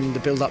 in the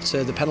build-up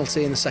to the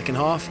penalty in the second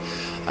half.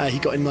 He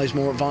got in those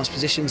more advanced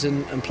positions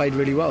and played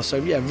really well. So,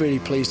 really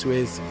pleased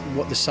with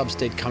what the subs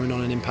did coming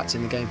on and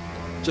impacting the game.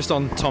 Just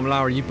on Tom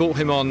Lowry, you brought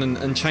him on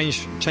and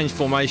changed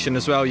formation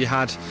as well. You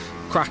had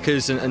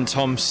Crackers and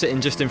Tom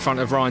sitting just in front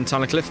of Ryan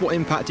Tunnicliffe. What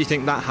impact do you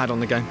think that had on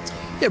the game?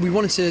 Yeah, we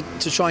wanted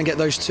to try and get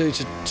those two,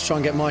 to try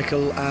and get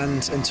Michael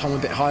and Tom a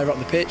bit higher up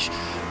the pitch.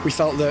 We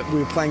felt that we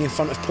were playing in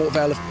front of Port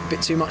Vale a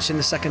bit too much in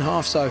the second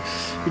half, so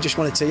we just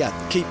wanted to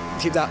keep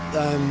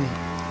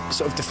that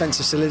sort of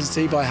defensive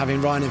solidity by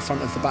having Ryan in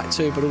front of the back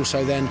two, but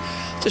also then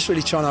just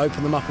really trying to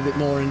open them up a bit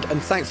more. And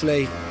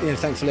thankfully, I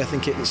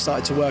think it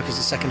started to work as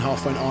the second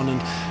half went on,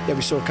 and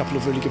we saw a couple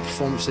of really good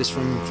performances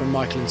from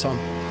Michael and Tom.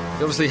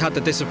 You obviously had the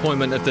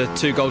disappointment of the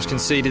 2 goals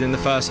conceded in the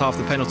first half,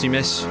 the penalty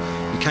miss.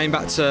 You came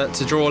back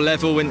to draw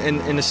level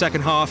in the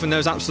second half, and there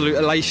was absolute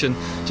elation.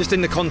 Just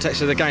in the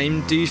context of the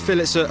game, do you feel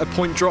it's a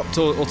point dropped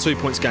or 2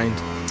 points gained?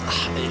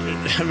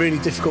 A really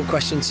difficult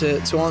question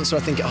to answer.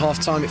 I think at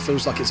half time it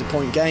feels like it's a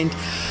point gained.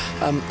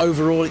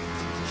 Overall it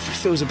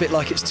feels a bit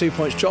like it's 2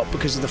 points dropped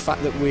because of the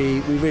fact that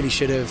we really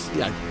should have,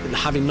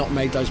 having not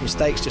made those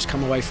mistakes, just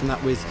come away from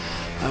that with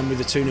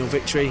a 2-0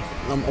 victory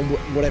on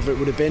whatever it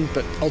would have been.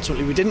 But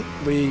ultimately we didn't.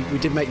 We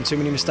did make too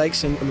many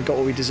mistakes and we got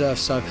what we deserved.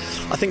 So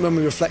I think when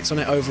we reflect on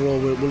it overall,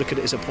 we'll look at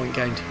it as a point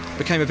gained.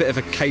 Became a bit of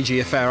a cagey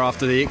affair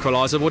after the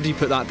equaliser. What do you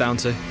put that down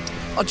to?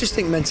 I just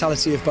think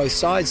mentality of both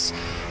sides.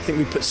 I think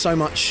we put so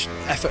much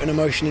effort and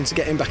emotion into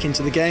getting back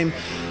into the game,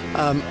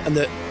 and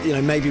that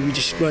maybe we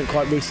just weren't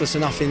quite ruthless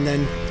enough in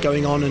then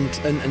going on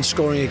and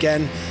scoring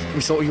again.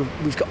 We thought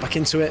we've got back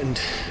into it, and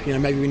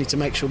maybe we need to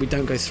make sure we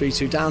don't go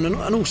 3-2 down.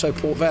 And also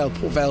Port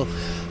Vale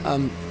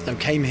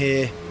came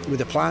here with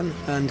a plan,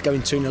 and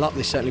going 2-0 up,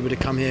 they certainly would have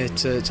come here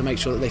to make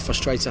sure that they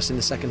frustrate us in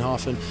the second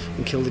half and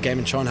kill the game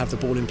and try and have the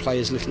ball in play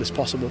as little as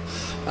possible.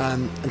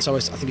 And so I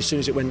think as soon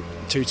as it went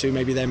 2-2,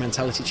 maybe their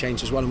mentality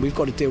changed as well, and we've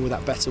got to deal with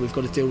that better. We've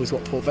got to deal with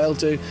what Port Vale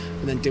do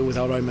and then deal with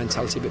our own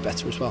mentality a bit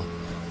better as well.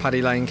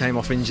 Paddy Lane came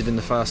off injured in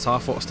the first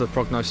half. What's the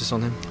prognosis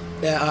on him?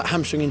 Yeah, a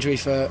hamstring injury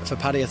for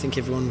Paddy. I think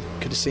everyone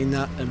could have seen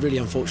that, and really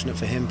unfortunate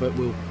for him, but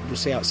we'll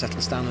see how it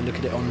settles down and look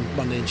at it on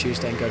Monday and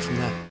Tuesday and go from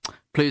there.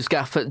 Blues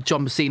gaffer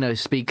John Mousinho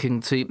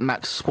speaking to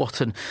Max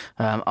Swatton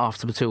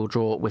after the 2-2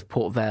 draw with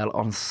Port Vale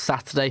on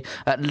Saturday.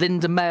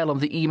 Linda Mail on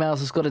the emails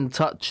has got in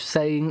touch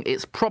saying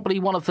it's probably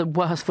one of the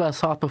worst first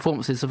half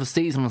performances of the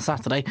season on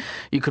Saturday.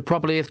 You could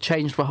probably have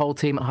changed the whole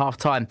team at half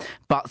time,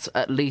 but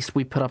at least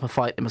we put up a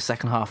fight in the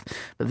second half.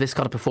 But this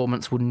kind of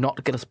performance will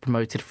not get us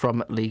promoted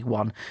from League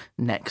One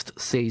next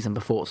season.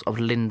 The thoughts of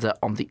Linda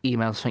on the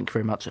emails. Thank you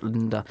very much,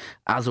 Linda,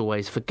 as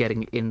always, for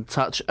getting in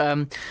touch.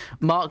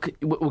 Mark,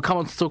 we'll come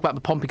on to talk about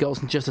the Pompey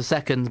goals in just a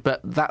second, but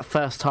that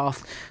first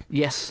half,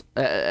 yes,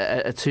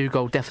 a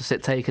 2-goal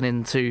deficit taken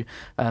into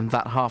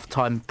that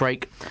half-time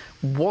break.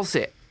 Was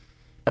it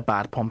a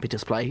bad Pompey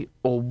display,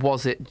 or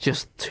was it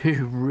just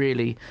 2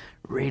 really,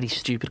 really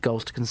stupid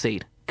goals to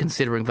concede,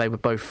 considering they were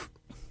both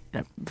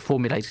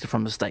formulated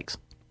from mistakes?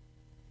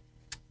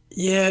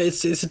 Yeah,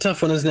 it's a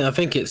tough one, isn't it? I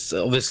think it's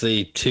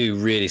obviously 2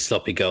 really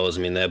sloppy goals.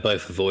 I mean, they're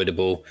both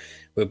avoidable.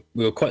 we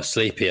were quite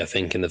sleepy, I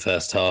think, in the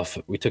first half.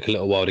 We took a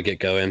little while to get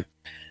going.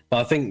 But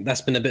I think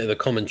that's been a bit of a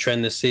common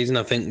trend this season.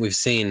 I think we've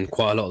seen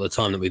quite a lot of the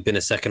time that we've been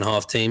a second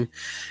half team.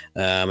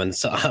 And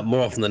so,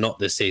 more often than not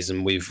this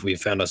season, we've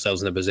found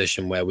ourselves in a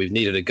position where we've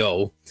needed a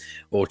goal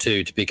or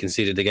two to be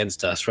conceded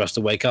against us for us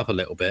to wake up a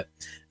little bit.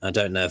 I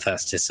don't know if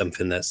that's just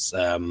something that's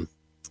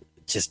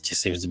just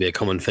seems to be a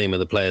common theme of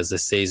the players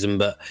this season.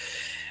 But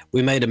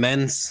we made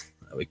amends.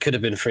 We could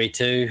have been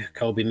 3-2.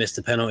 Colby missed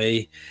a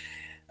penalty.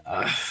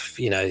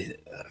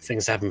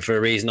 Things happen for a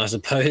reason, I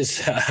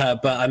suppose.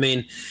 But I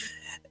mean,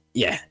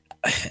 yeah,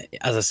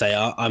 as I say,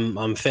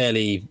 I'm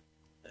fairly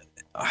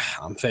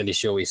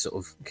sure we sort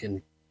of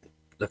can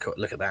look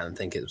at that and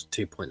think it was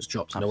 2 points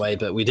dropped in a way.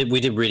 But we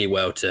did really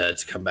well to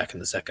come back in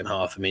the second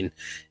half. I mean,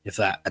 if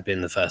that had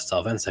been the first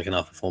half and second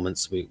half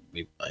performance,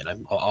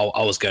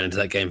 I was going into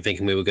that game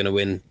thinking we were going to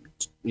win,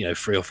 3 or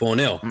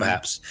 4-0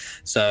 perhaps.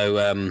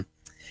 So.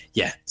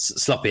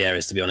 Sloppy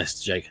areas, to be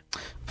honest, Jake.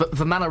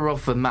 The manner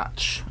of the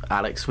match,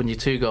 Alex, when you're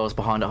 2 goals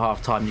behind at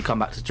half-time, you come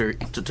back to draw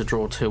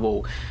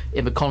 2-2.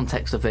 In the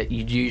context of it,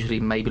 you'd usually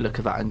maybe look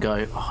at that and go,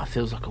 it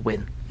feels like a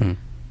win.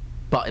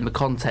 But in the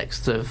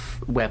context of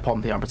where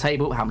Pompey are on the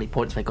table, how many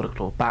points they've got to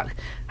claw back,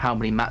 how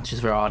many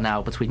matches there are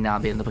now between now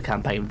and the end of the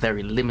campaign,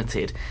 very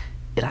limited,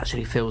 it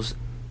actually feels,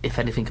 if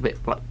anything, a bit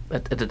like a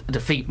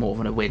defeat more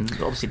than a win.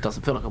 Obviously, it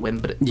doesn't feel like a win,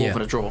 but more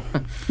than a draw.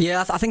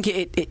 I think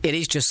it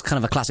is just kind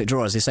of a classic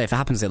draw, as you say. If it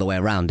happens the other way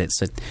around, it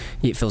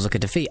feels like a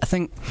defeat. I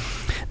think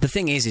the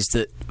thing is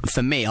that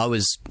for me, I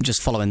was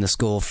just following the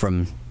score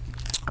from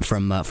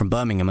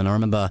Birmingham, and I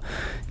remember,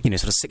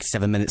 sort of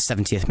 67 minutes,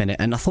 70th minute,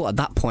 and I thought at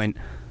that point,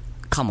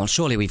 come on,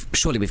 surely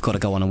we've got to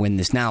go on and win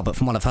this now. But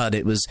from what I've heard,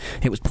 it was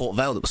Port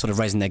Vale that was sort of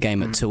raising their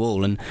game at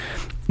 2-2, and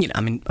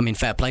I mean,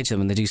 fair play to them,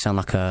 and they do sound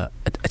like a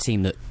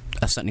team that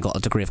have certainly got a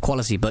degree of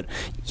quality. But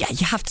yeah,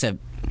 you have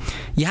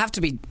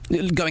to be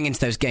going into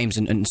those games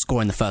and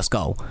scoring the first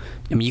goal.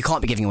 I mean, you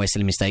can't be giving away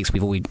silly mistakes.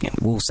 We've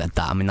all said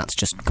that. I mean, that's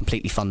just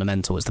completely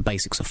fundamental. It's the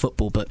basics of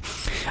football. But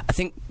I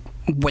think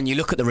when you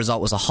look at the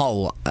result as a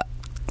whole,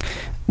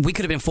 we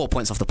could have been 4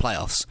 points off the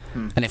playoffs.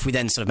 And if we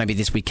then sort of maybe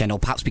this weekend, or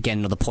perhaps we gain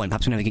another point,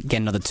 perhaps we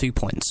gain another 2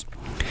 points.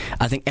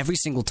 I think every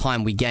single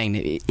time we gain,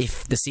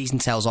 if the season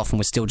tails off and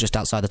we're still just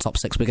outside the top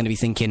 6, we're going to be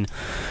thinking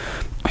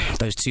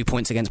those 2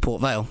 points against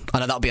Port Vale. I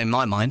know that'll be in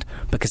my mind,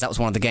 because that was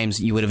one of the games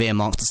that you would have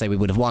earmarked to say we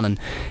would have won. And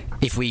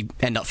if we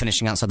end up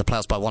finishing outside the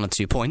playoffs by 1 or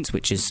 2 points,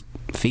 which is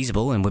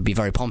feasible and would be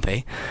very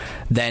Pompey,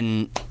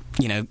 then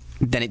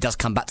it does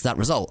come back to that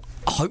result.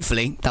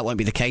 Hopefully that won't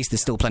be the case.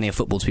 There's still plenty of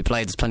football to be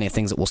played. There's plenty of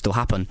things that will still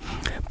happen.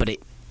 But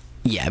it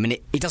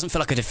doesn't feel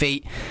like a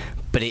defeat,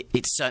 but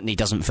it certainly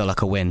doesn't feel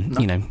like a win.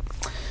 No.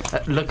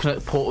 Looking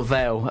at Port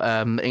Vale,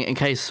 in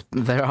case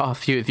there are a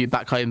few of you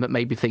back home that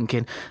may be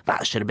thinking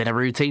that should have been a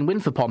routine win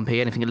for Pompey,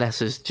 anything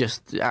less is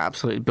just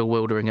absolutely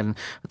bewildering, and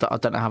I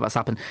don't know how that's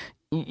happened.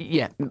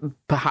 Yeah,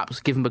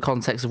 perhaps given the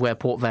context of where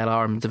Port Vale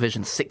are in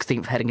Division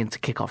 16th heading into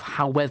kick-off.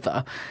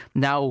 However,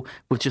 now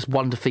with just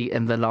 1 defeat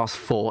in the last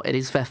 4, it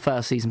is their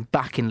first season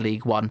back in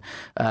League One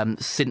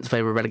since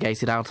they were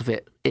relegated out of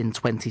it in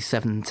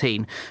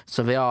 2017.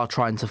 So they are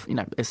trying to,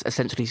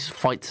 essentially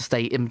fight to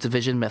stay in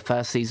division. Their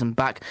first season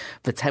back,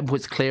 the 10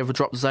 points clear of the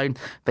drop zone.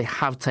 They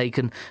have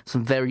taken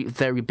some very,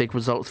 very big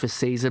results this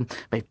season.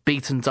 They've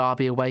beaten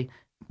Derby away.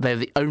 They're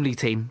the only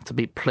team to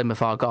beat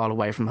Plymouth Argyle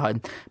away from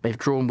home. They've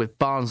drawn with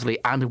Barnsley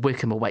and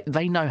Wycombe away.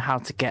 They know how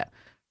to get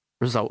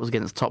results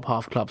against top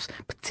half clubs,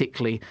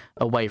 particularly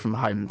away from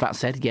home. That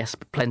said, yes,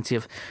 plenty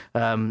of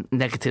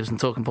negatives and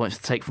talking points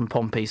to take from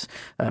Pompey's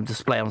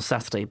display on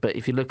Saturday. But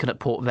if you're looking at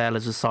Port Vale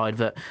as a side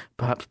that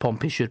perhaps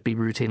Pompey should be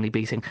routinely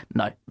beating,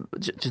 no,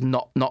 just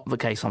not the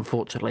case,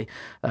 unfortunately.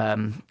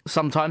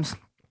 Sometimes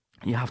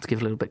you have to give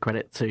a little bit of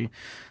credit to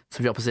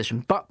the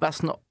opposition, but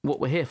that's not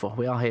what we're here for.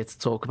 We are here to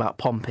talk about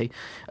Pompey,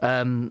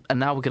 and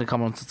now we're going to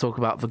come on to talk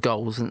about the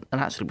goals, and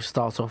actually we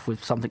start off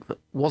with something that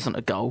wasn't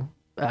a goal,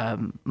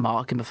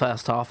 Mark, in the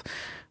first half.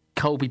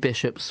 Colby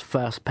Bishop's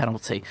first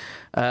penalty.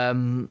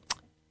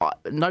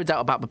 No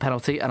doubt about the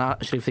penalty, and I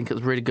actually think it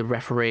was really good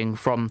refereeing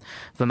from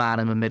the man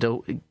in the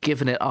middle,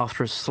 giving it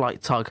after a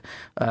slight tug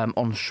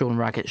on Sean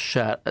Raggett's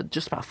shirt.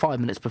 Just about 5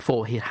 minutes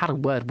before, he had a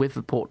word with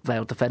the Port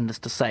Vale defenders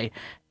to say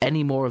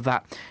any more of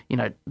that,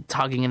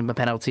 tugging in the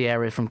penalty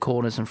area from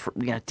corners and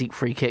deep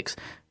free kicks,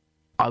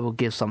 I will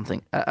give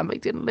something. And they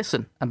didn't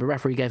listen, and the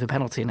referee gave a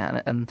penalty,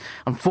 and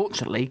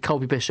unfortunately,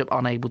 Colby Bishop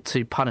unable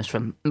to punish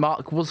them.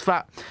 Mark, was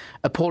that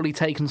a poorly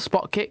taken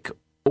spot kick,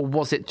 or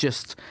was it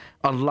just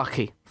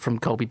unlucky from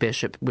Colby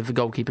Bishop with the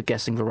goalkeeper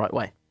guessing the right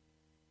way?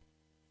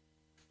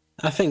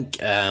 I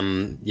think, I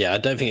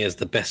don't think it's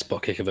the best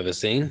spot kick I've ever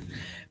seen,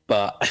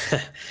 but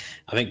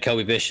I think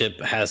Colby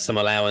Bishop has some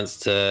allowance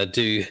to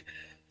do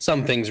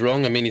some things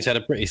wrong. I mean, he's had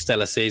a pretty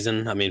stellar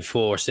season. I mean,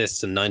 4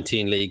 assists and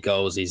 19 league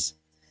goals. He's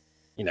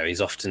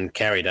often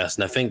carried us,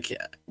 and I think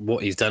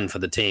what he's done for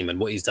the team and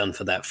what he's done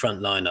for that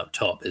front line up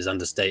top is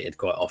understated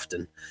quite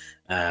often.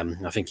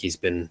 I think he's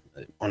been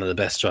one of the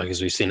best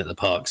strikers we've seen at the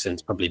Park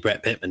since probably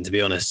Brett Pittman, to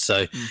be honest.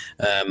 So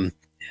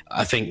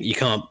I think you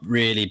can't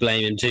really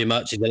blame him too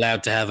much. He's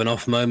allowed to have an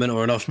off moment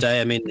or an off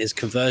day. I mean, his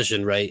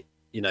conversion rate,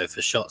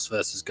 for shots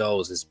versus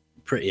goals is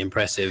pretty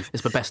impressive.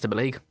 It's the best in the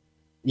league.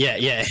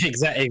 Yeah,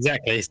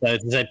 exactly. So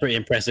to say pretty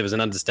impressive is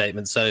an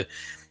understatement. So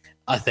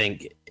I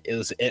think it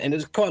was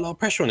quite a lot of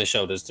pressure on his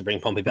shoulders to bring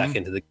Pompey back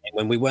into the game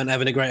when we weren't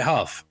having a great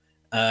half.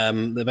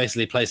 They're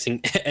basically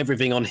placing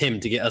everything on him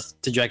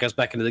to drag us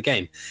back into the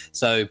game.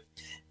 So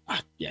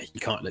you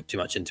can't look too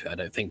much into it, I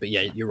don't think. But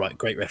yeah, you're right.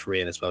 Great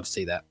refereeing as well to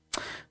see that.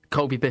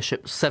 Colby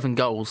Bishop, 7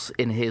 goals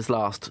in his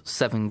last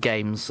 7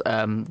 games.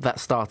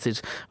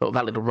 That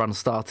little run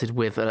started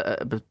with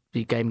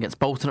the game against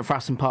Bolton at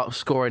Fratton Park,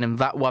 scoring in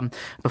that one.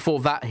 Before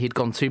that, he'd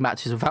gone 2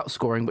 matches without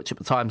scoring, which at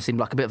the time seemed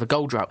like a bit of a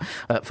goal drought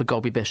for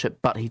Colby Bishop,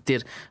 but he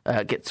did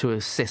get 2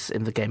 assists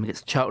in the game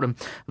against Cheltenham.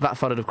 That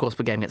followed, of course,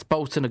 the game against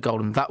Bolton, a goal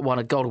in that one,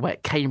 a goal away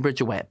at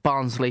Cambridge, away at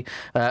Barnsley,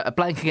 a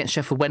blank against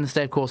Sheffield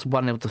Wednesday, of course,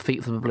 1-0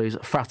 defeat for the Blues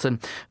at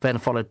Fratton, then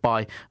followed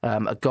by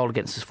a goal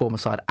against his former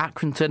side,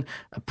 Accrington,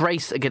 a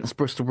brace against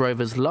Bristol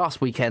Rovers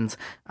last weekend,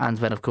 and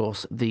then, of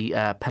course, the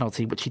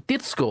penalty, which he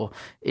did score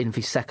in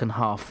the second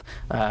half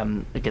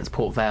against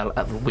Port Vale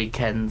at the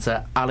weekend.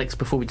 Alex,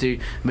 before we do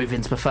move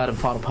into the third and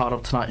final part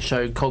of tonight's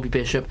show, Colby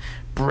Bishop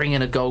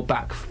bringing a goal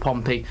back for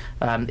Pompey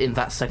in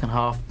that second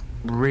half.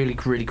 Really,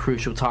 really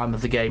crucial time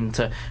of the game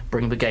to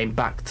bring the game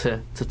back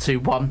to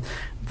 2-1.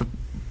 The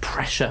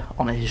pressure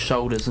on his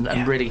shoulders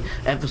and really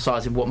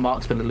emphasising what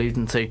Mark's been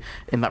alluding to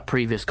in that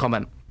previous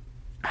comment,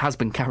 has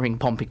been carrying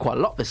Pompey quite a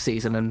lot this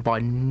season, and by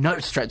no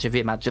stretch of the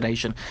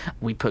imagination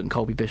we putting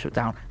Colby Bishop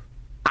down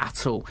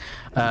at all.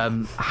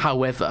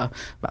 However,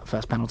 that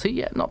first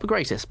penalty, not the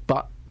greatest,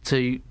 but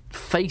to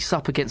face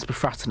up against the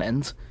Fratton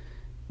end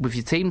with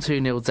your team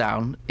 2-0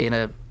 down in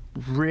a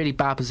really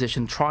bad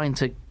position, trying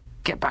to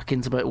get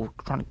into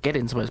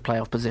those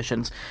playoff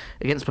positions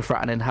against the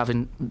Fratton end,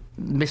 having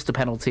missed a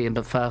penalty in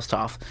the first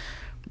half,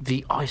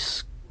 the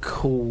ice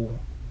cool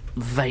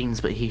veins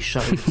that he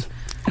showed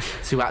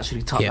to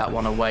actually tuck that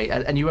one away,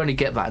 and you only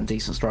get that in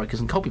decent strikers,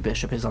 and Colby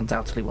Bishop is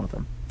undoubtedly one of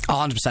them.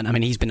 100%. I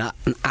mean, he's been an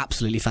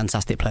absolutely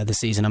fantastic player this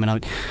season. I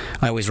mean,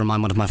 I always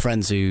remind one of my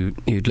friends who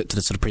looked at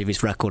the sort of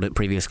previous record at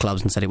previous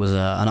clubs and said it was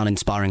an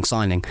uninspiring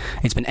signing.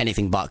 It's been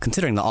anything but,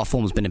 considering that our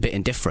form has been a bit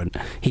indifferent.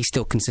 He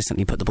still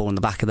consistently put the ball in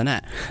the back of the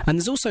net. And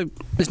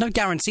there's no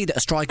guarantee that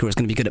a striker is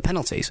going to be good at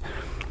penalties,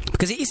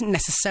 because it isn't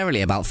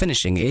necessarily about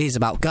finishing. It is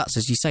about guts,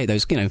 as you say,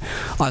 those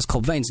ice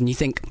cold veins. And you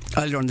think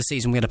earlier on in the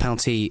season we had a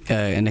penalty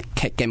in a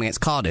game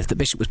against Cardiff that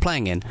Bishop was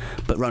playing in,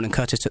 but Ronan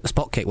Curtis took the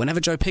spot kick. Whenever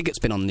Joe Piggott's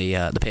been on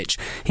the pitch,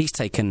 he's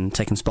taken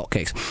spot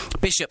kicks.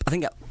 Bishop, I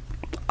think,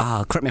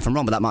 correct me if I'm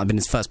wrong, but that might have been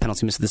his first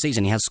penalty miss of the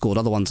season. He has scored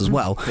other ones as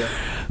well.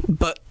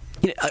 But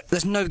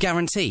there's no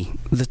guarantee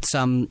that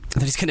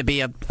he's going to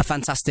be a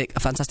fantastic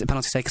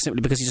penalty taker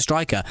simply because he's a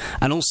striker.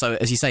 And also,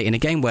 as you say, in a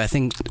game where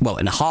in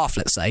a half,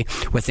 let's say,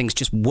 where things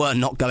just were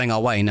not going our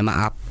way, no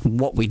matter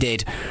what we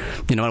did,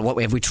 what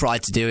we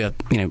tried to do,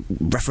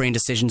 refereeing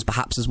decisions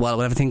perhaps as well,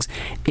 whatever things,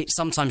 it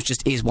sometimes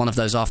just is one of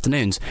those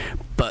afternoons.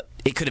 But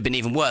it could have been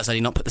even worse had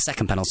he not put the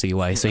second penalty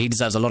away, so he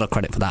deserves a lot of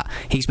credit for that.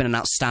 He's been an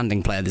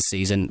outstanding player this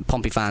season.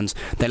 Pompey fans,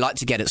 they like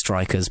to get at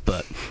strikers,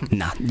 but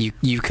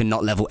you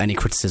cannot level any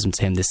criticism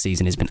to him this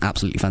season. He's been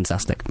absolutely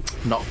fantastic.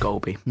 Not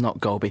Golby.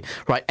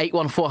 Right,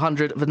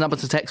 81400, the number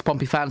to text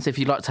Pompey fans if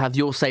you'd like to have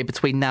your say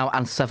between now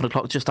and 7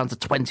 o'clock, just under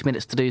 20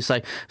 minutes to do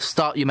so.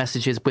 Start your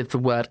messages with the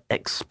word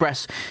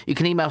Express. You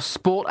can email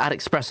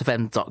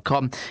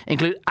sport@expressfm.com,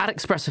 include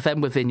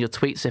 @expressfm within your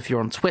tweets if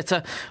you're on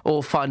Twitter,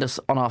 or find us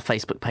on our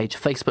Facebook page,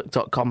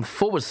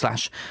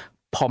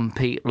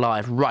 facebook.com/Pompey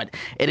Live. Right,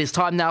 it is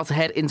time now to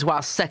head into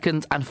our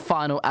second and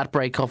final ad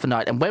break of the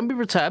night, and when we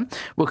return,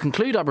 we'll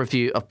conclude our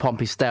review of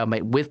Pompey's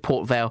stalemate with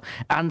Port Vale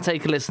and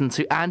take a listen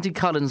to Andy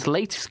Cullen's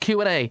latest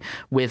Q&A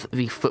with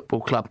the football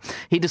club.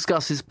 He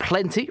discusses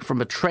plenty from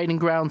the training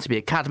ground to the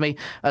academy,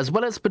 as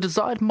well as the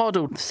desired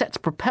model set to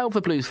propel the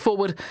Blues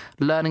forward,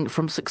 learning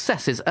from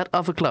successes at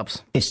other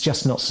clubs. It's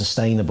just not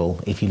sustainable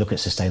if you look at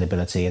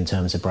sustainability in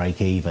terms of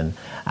break even,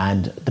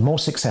 and the more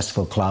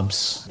successful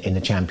clubs in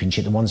the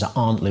Championship, the ones that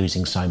aren't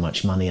losing so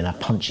much money and are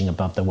punching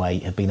above the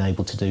weight, have been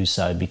able to do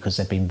so because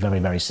they've been very,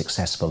 very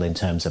successful in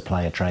terms of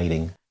player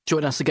trading.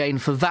 Join us again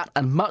for that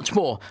and much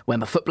more when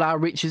the Football Hour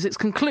reaches its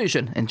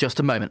conclusion in just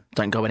a moment.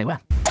 Don't go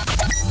anywhere.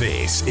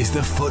 This is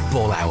the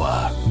Football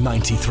Hour,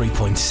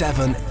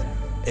 93.7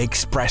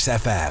 Express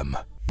FM.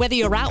 Whether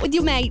you're out with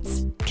your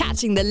mates,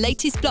 catching the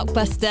latest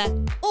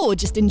blockbuster, or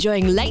just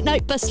enjoying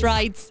late-night bus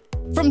rides,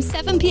 from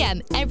 7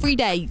 p.m. every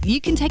day,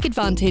 you can take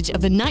advantage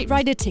of a Night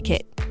Rider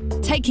ticket,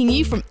 taking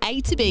you from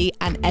A to B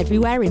and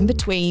everywhere in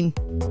between.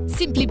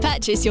 Simply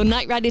purchase your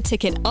Night Rider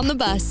ticket on the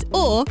bus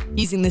or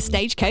using the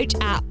Stagecoach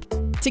app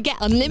to get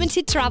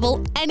unlimited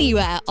travel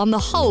anywhere on the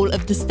whole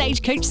of the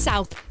Stagecoach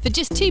South for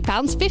just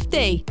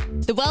 £2.50.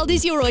 The world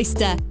is your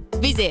oyster.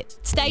 Visit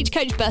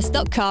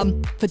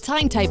stagecoachbus.com for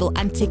timetable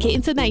and ticket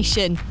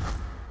information.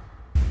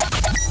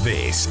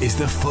 This is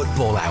the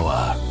Football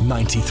Hour,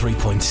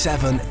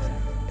 93.7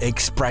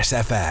 Express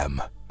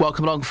FM.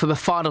 Welcome along for the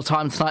final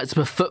time tonight to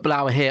the Football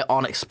Hour here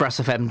on Express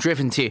FM,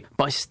 driven to you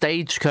by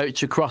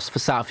Stagecoach across the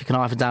South. You can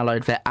either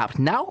download their app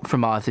now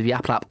from either the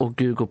Apple app or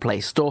Google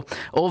Play Store,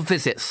 or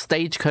visit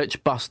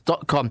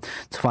stagecoachbus.com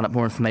to find out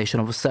more information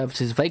on the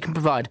services they can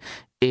provide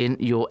in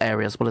your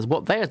area, as well as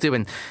what they are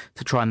doing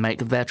to try and make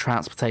their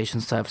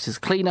transportation services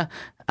cleaner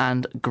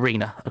and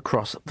greener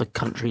across the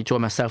country.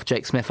 Join myself,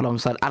 Jake Smith,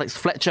 alongside Alex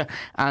Fletcher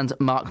and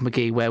Mark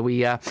Magee, where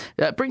we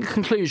bring a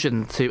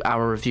conclusion to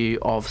our review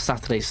of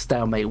Saturday's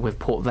stalemate with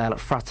Port Vale at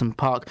Fratton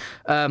Park.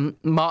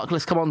 Mark,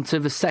 let's come on to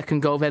the second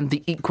goal then,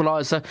 the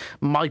equaliser.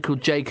 Michael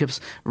Jacobs,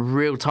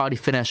 real tidy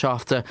finish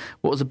after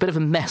what was a bit of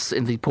a mess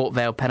in the Port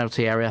Vale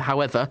penalty area.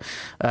 However,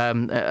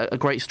 a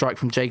great strike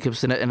from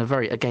Jacobs in a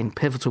very, again,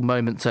 pivotal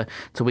moment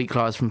to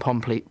equalise from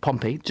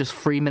Pompey just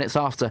 3 minutes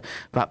after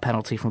that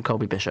penalty from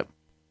Colby Bishop.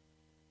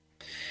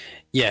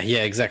 Yeah,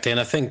 exactly. And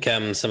I think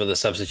some of the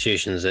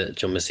substitutions that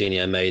John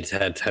Mousinho made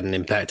had an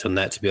impact on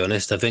that, to be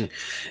honest. I think,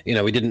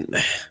 we didn't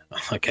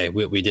have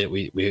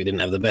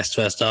the best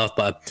first half,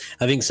 but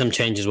I think some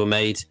changes were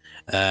made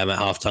at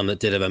half-time that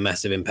did have a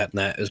massive impact on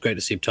that. It was great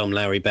to see Tom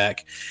Lowry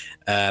back.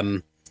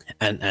 I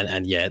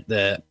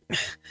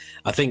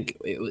think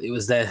it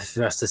was there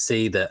for us to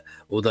see that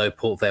although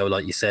Port Vale,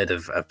 like you said,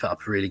 have put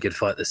up a really good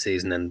fight this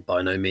season, and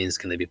by no means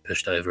can they be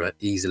pushed over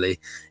easily,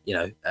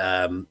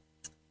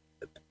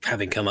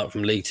 having come up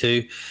from League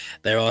Two,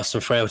 there are some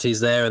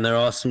frailties there, and there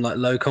are some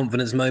low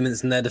confidence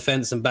moments in their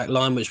defence and back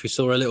line, which we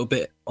saw a little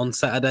bit on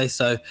Saturday.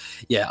 So,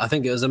 I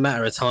think it was a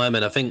matter of time,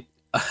 and I think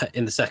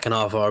in the second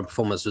half our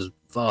performance was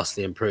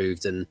vastly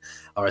improved, and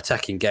our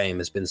attacking game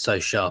has been so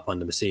sharp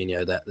under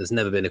Mousinho that there's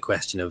never been a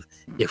question of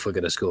if we're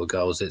going to score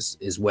goals,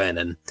 is when.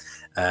 And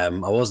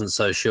I wasn't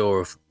so sure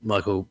of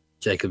Michael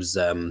Jacobs'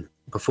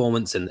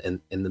 performance in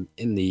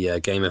the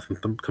game, if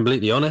I'm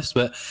completely honest,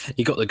 but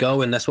he got the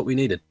goal and that's what we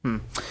needed.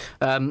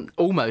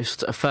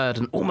 Almost a third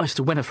and almost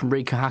a winner from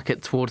Rico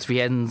Hackett towards the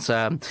end,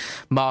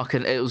 Mark,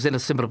 and it was in a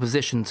similar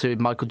position to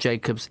Michael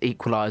Jacobs'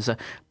 equaliser,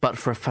 but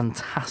for a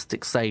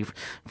fantastic save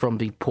from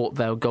the Port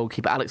Vale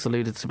goalkeeper. Alex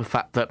alluded to the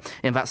fact that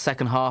in that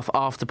second half,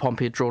 after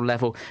Pompey had drawn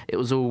level, it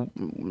was all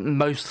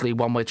mostly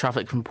one-way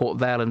traffic from Port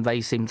Vale, and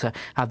they seemed to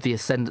have the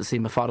ascendancy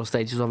in the final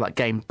stages of that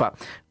game, but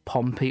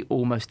Pompey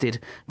almost did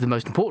the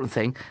most important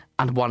thing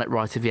and won it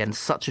right at the end.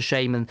 Such a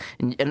shame. And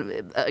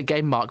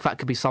again, Mark, that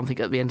could be something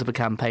at the end of the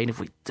campaign. If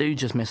we do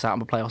just miss out on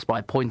the playoffs by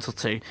a point or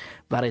two,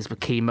 that is the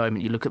key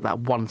moment. You look at that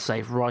one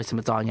save right in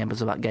the dying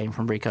embers of that game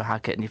from Rico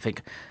Hackett and you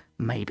think,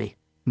 maybe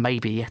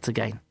yet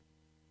again.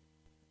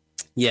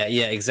 Yeah,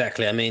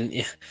 exactly. I mean,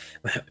 it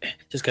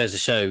just goes to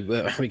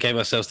show we gave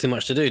ourselves too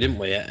much to do, didn't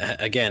we?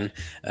 Again,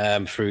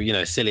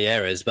 through, silly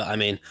errors. But I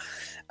mean,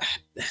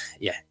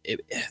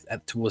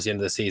 towards the end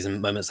of the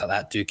season, moments like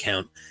that do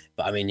count.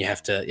 But I mean, you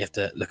have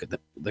to look at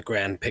the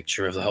grand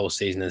picture of the whole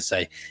season and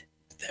say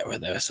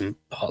there were some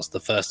parts of the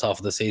first half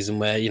of the season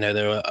where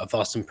there were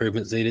vast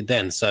improvements needed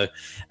then. So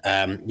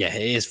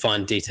it is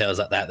fine details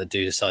like that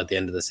do decide the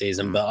end of the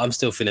season. But I'm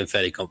still feeling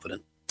fairly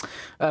confident.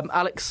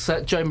 Alex,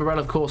 Joe Morrell,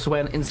 of course,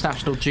 away on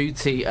international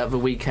duty at the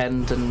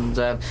weekend, and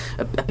a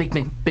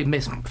big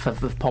miss for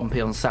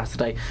Pompey on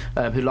Saturday,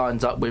 who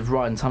lined up with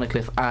Ryan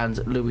Tunnicliffe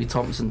and Louis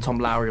Thompson. Tom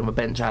Lowry on the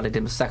bench added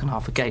in the second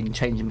half again,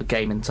 changing the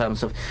game in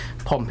terms of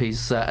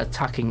Pompey's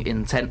attacking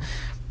intent.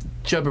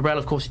 Joe Morrell,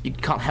 of course, you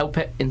can't help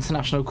it.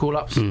 International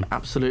call-ups,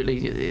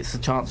 absolutely, it's a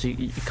chance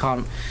you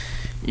can't.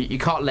 You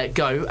can't let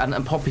go, and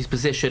Pompey's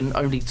position,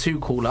 only 2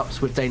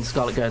 call-ups with Dane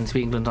Scarlett going to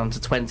the England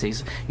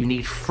under-20s. You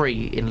need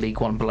 3 in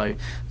League One below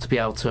to be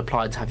able to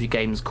apply to have your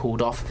games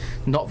called off.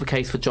 Not the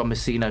case for John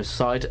Mousinho's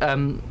side.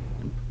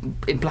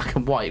 In black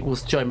and white,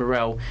 was Joe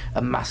Morrell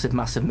a massive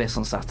miss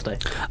on Saturday?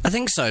 I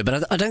think so,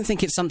 but I don't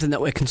think it's something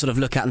that we can sort of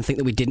look at and think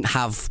that we didn't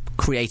have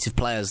creative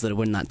players that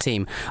were in that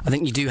team. I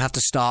think you do have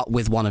to start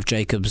with one of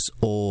Jacobs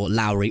or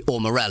Lowry or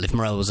Morrell if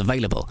Morrell was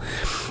available.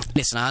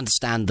 Listen, I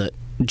understand that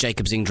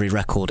Jacobs' injury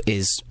record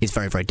is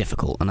very, very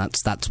difficult, and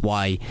that's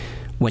why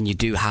when you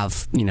do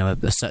have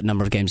a certain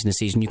number of games in the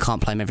season, you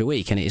can't play him every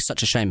week, and it is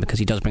such a shame because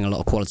he does bring a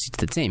lot of quality to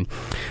the team.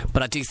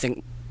 But I do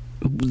think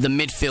the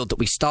midfield that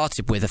we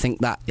started with, I think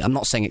that, I'm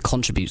not saying it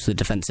contributes to the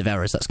defensive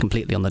errors, that's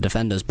completely on the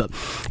defenders, but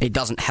it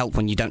doesn't help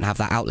when you don't have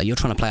that outlet. You're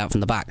trying to play out from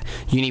the back.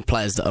 You need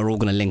players that are all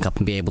going to link up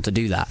and be able to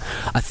do that.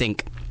 I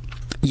think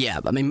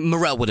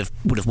Morrell would have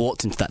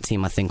walked into that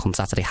team, I think, on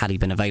Saturday had he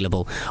been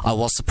available. I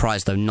was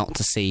surprised, though, not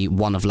to see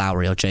one of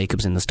Lowry or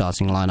Jacobs in the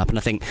starting lineup. And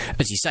I think,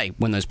 as you say,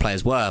 when those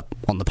players were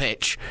on the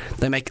pitch,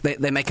 they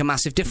make a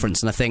massive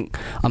difference. And I think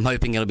I'm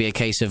hoping it'll be a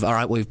case of, all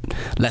right, we've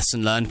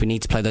lesson learned. We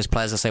need to play those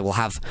players. I say we'll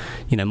have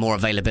more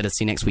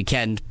availability next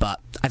weekend, but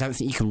I don't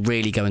think you can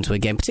really go into a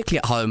game, particularly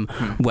at home,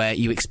 where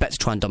you expect to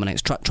try and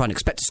dominate, try and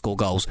expect to score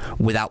goals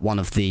without one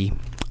of the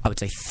I would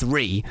say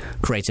 3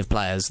 creative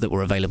players that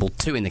were available,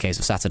 2 in the case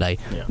of Saturday.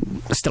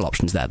 There's still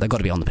options there. They've got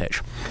to be on the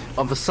pitch.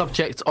 On the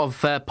subject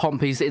of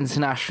Pompey's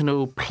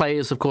international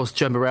players, of course,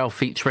 John Mousinho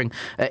featuring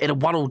in a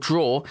 1-1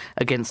 draw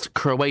against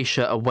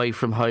Croatia away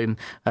from home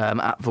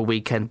at the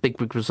weekend.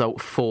 Big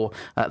result for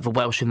the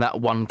Welsh in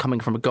that one, coming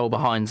from a goal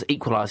behind,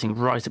 equalising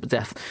right at the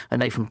death.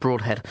 Nathan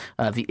Broadhead,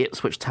 the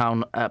Ipswich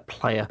Town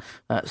player,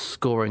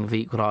 scoring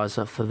the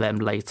equaliser for them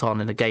late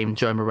on in the game.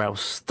 John Mousinho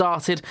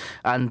started,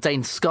 and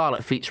Dane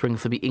Scarlett featuring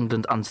for the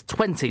England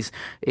under-20s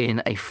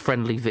in a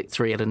friendly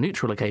victory at a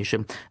neutral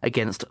location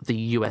against the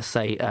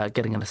USA,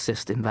 getting an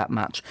assist in that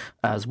match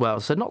as well.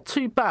 So not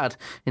too bad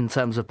in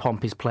terms of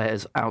Pompey's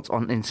players out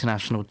on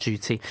international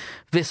duty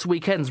this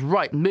weekend.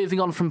 Right, moving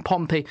on from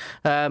Pompey,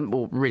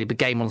 or really the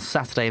game on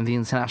Saturday, and the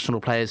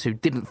international players who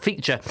didn't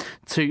feature,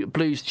 to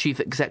Blues Chief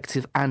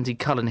Executive Andrew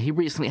Cullen. He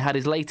recently had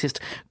his latest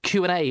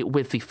Q&A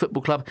with the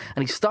football club,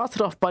 and he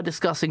started off by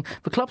discussing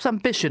the club's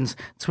ambitions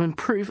to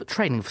improve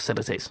training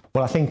facilities.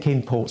 Well, I think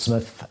in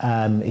Portsmouth,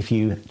 if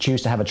you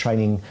choose to have a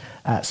training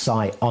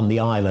site on the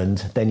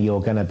island, then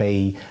you're going to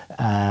be,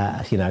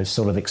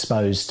 sort of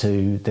exposed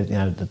to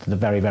the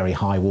very, very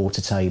high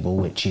water table,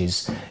 which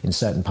is in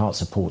certain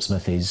parts of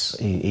Portsmouth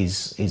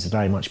is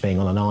very much being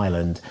on an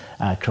island,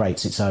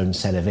 creates its own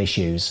set of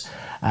issues.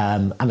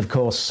 And of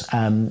course,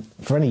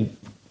 for any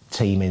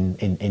team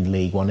in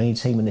League One, any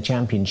team in the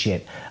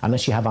Championship,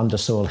 unless you have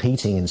undersoil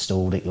heating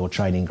installed at your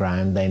training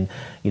ground, then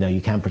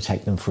you can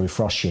protect them through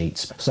frost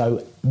sheets.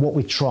 So what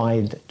we're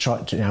trying to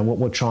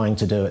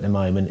do at the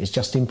moment is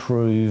just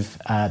improve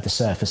the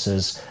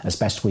surfaces as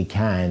best we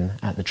can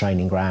at the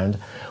training ground.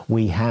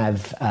 We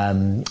have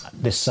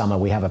this summer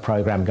we have a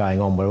programme going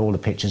on where all the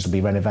pitches will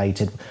be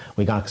renovated.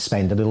 We're going to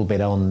spend a little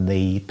bit on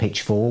the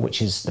pitch 4,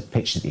 which is the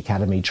pitch that the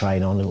academy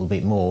train on, a little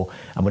bit more,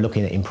 and we're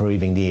looking at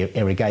improving the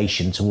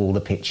irrigation to all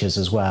the pitches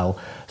as well.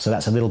 So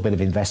that's a little bit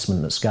of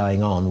investment that's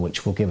going on,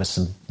 which will give us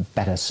some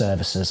better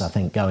services, I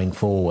think, going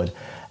forward.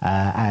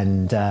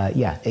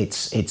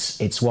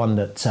 It's one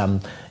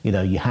that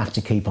you have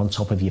to keep on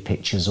top of your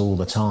pitches all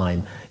the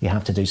time. You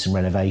have to do some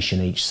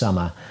renovation each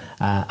summer,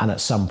 and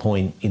at some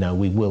point,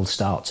 we will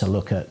start to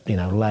look at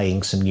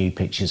laying some new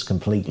pitches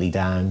completely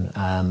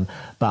down.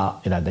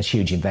 But there's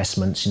huge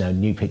investments.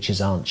 New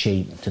pitches aren't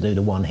cheap. To do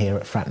the one here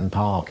at Fratton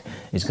Park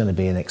is going to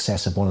be in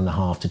excess of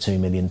 £1.5 to £2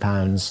 million.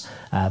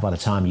 By the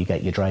time you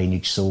get your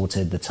drainage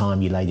sorted, the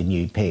time you lay the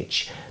new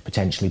pitch,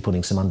 potentially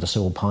putting some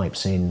undersoil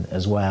pipes in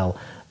as well.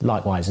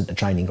 Likewise at the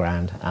training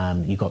ground,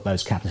 you've got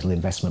those capital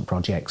investment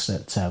projects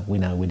that we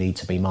know we need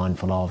to be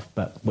mindful of,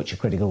 but which are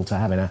critical to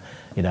having a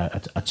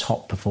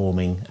top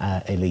performing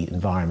elite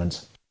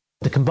environment.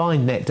 The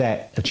combined net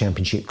debt of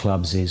Championship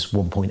clubs is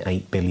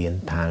 £1.8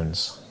 billion.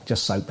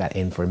 Just soak that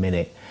in for a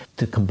minute.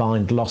 The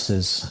combined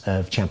losses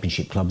of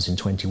Championship clubs in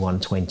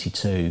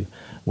 21-22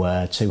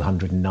 were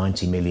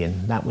 290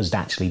 million. That was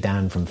actually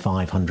down from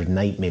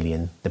 508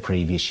 million the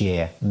previous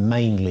year,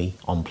 mainly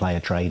on player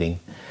trading.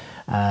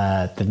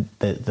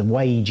 The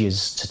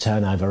wages to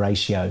turnover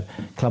ratio,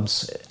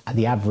 clubs,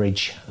 the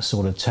average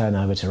sort of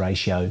turnover to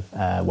ratio,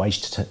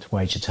 wage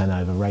to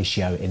turnover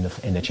ratio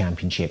in the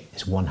Championship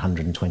is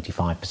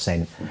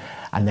 125%.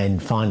 And then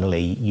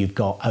finally, you've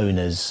got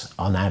owners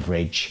on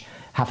average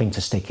having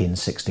to stick in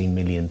 £16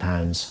 million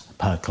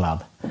per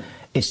club.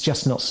 It's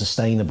just not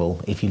sustainable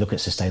if you look at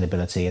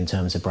sustainability in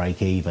terms of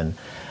break even.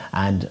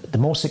 And the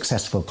more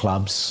successful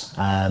clubs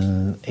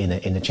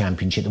in the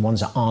Championship, the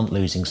ones that aren't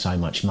losing so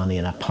much money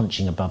and are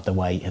punching above the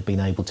weight, have been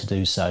able to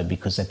do so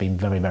because they've been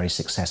very, very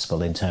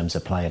successful in terms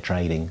of player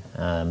trading.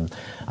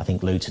 I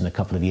think Luton a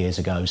couple of years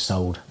ago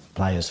sold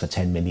players for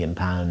 £10 million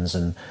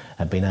and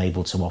have been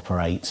able to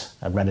operate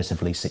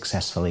relatively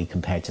successfully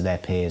compared to their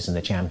peers in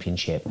the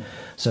Championship.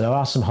 So there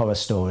are some horror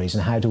stories,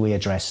 and how do we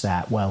address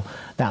that? Well,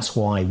 that's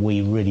why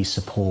we really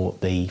support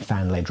the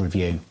fan-led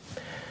review.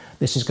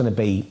 This is going to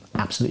be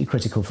absolutely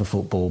critical for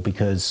football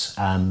because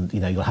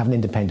you'll have an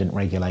independent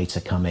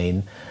regulator come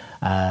in.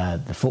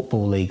 The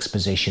Football League's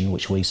position,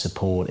 which we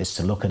support, is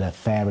to look at a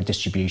fairer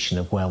distribution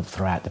of wealth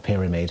throughout the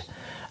pyramid,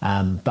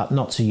 but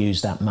not to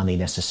use that money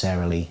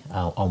necessarily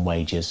on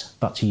wages,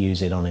 but to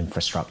use it on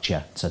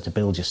infrastructure. So to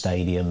build your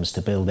stadiums,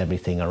 to build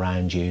everything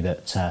around you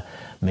that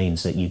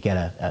means that you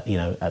get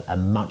a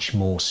much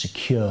more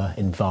secure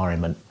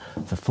environment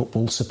for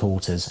football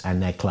supporters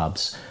and their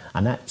clubs.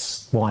 And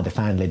that's why the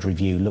fan-led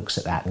review looks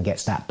at that and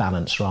gets that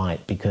balance right,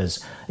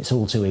 because it's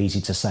all too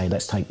easy to say,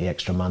 let's take the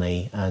extra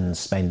money and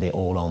spend it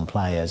all on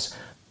players.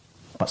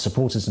 But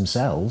supporters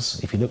themselves,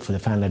 if you look for the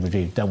fan-led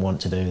review, don't want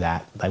to do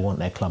that. They want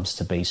their clubs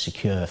to be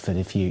secure for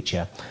the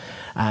future.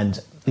 And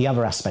the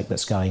other aspect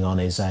that's going on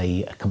is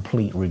a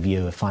complete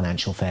review of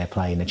financial fair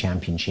play in the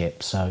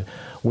Championship. So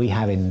we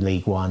have in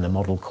League One a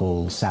model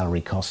called Salary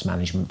Cost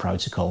Management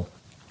Protocol,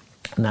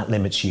 and that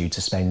limits you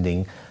to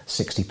spending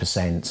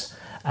 60%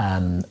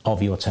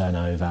 of your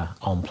turnover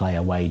on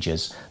player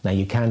wages. Now,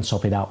 you can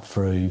top it up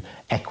through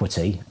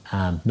equity,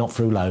 not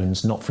through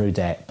loans, not through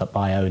debt, but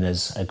by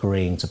owners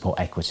agreeing to put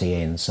equity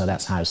in. So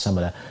that's how some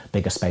of the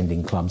bigger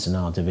spending clubs in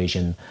our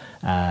division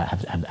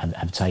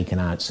have taken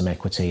out some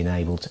equity,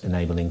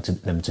 enabling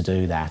them to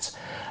do that.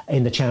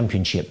 In the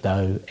Championship,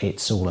 though,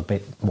 it's all a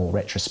bit more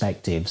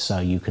retrospective, so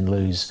you can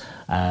lose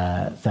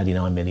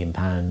 £39 million,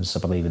 I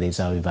believe it is,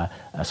 over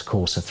a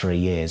course of 3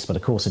 years. But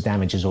of course, the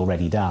damage is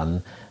already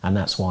done, and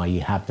that's why you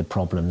have the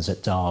problems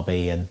at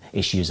Derby and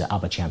issues that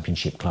other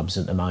Championship clubs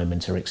at the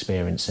moment are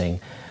experiencing.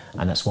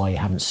 And that's why you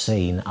haven't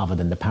seen, other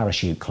than the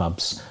parachute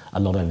clubs, a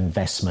lot of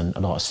investment,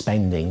 a lot of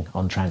spending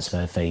on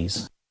transfer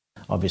fees.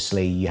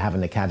 Obviously, you have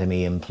an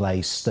academy in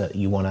place that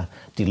you want to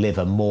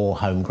deliver more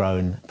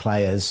homegrown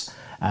players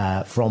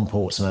from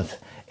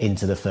Portsmouth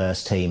into the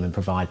first team and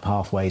provide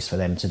pathways for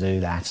them to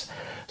do that.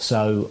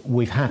 So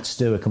we've had to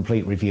do a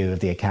complete review of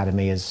the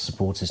academy, as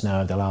supporters know,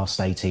 over the last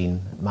 18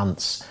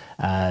 months.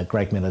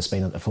 Greg Miller's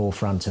been at the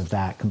forefront of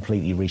that,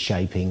 completely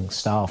reshaping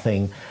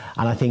staffing.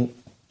 And I think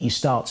you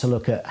start to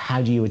look at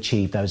how do you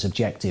achieve those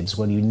objectives.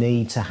 Well, you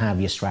need to have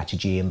your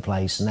strategy in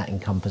place, and that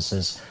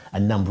encompasses a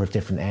number of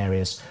different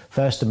areas.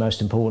 First and most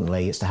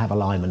importantly, it's to have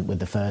alignment with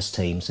the first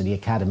team. So the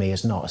academy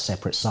is not a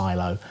separate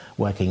silo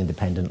working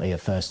independently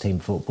of first team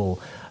football.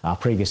 Our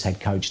previous head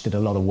coach did a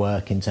lot of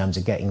work in terms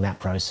of getting that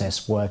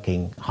process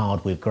working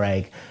hard with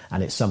Greg,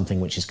 and it's something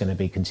which is going to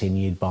be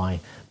continued by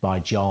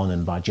John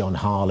and by John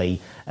Harley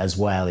as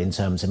well, in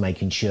terms of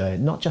making sure,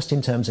 not just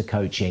in terms of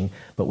coaching,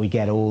 but we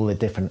get all the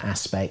different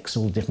aspects,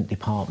 all different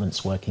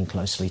departments working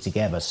closely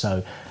together.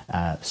 So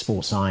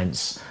sports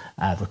science,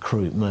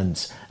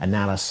 recruitment,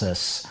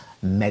 analysis,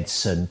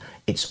 medicine,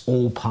 it's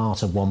all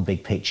part of one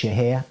big picture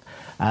here.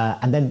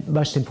 And then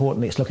most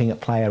importantly, it's looking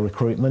at player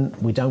recruitment.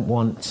 We don't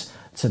want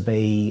to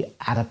be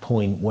at a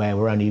point where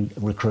we're only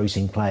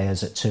recruiting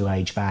players at two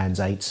age bands,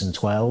 8s and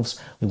 12s.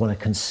 We want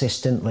to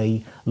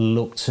consistently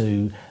look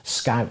to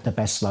scout the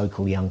best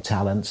local young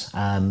talent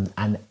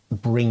and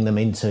bring them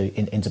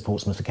into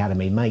Portsmouth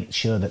Academy, make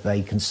sure that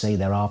they can see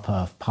there are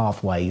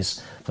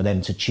pathways for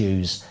them to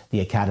choose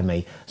the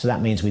academy. So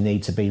that means we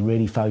need to be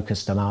really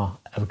focused on our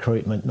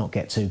recruitment, not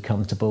get too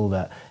comfortable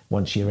that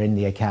once you're in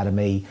the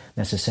academy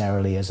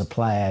necessarily as a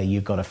player,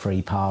 you've got a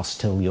free pass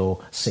till you're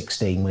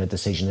 16 when a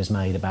decision is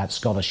made about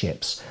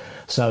scholarships.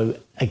 So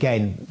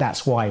again,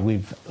 that's why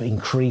we've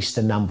increased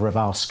the number of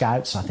our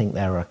scouts. I think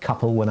there were a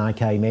couple when I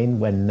came in,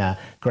 when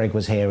Greg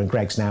was here, and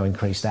Greg's now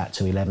increased that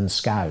to 11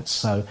 scouts.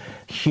 So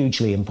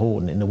hugely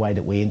important in the way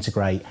that we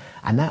integrate.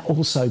 And that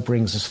also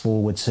brings us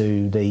forward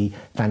to the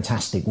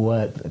fantastic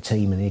work that the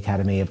team in the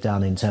academy have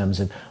done in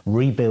terms of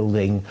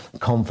rebuilding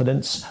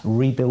confidence,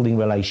 rebuilding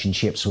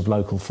relationships with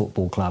local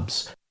football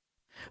clubs.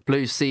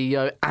 Blues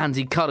CEO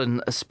Andy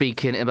Cullen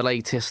speaking in the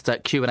latest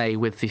Q&A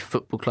with the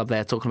football club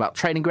there, talking about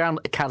training ground,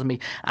 academy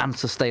and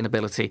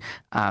sustainability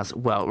as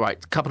well. Right,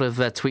 a couple of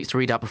tweets to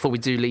read out before we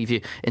do leave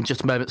you in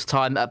just a moment's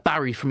time.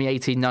 Barry from the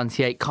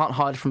 1898 can't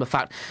hide from the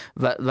fact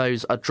that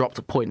those are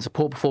dropped points. A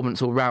poor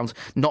performance all round.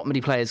 Not many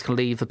players can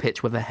leave the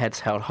pitch with their heads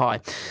held high.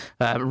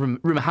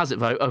 Rumour has it,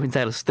 though, Owen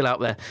Taylor's still out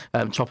there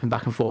chopping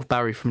back and forth.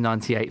 Barry from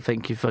 98,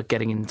 thank you for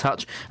getting in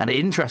touch. And an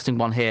interesting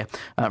one here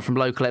from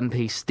local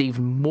MP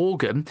Stephen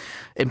Morgan.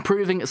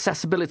 Improving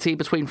accessibility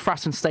between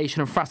Fratton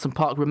Station and Fratton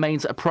Park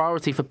remains a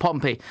priority for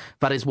Pompey.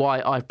 That is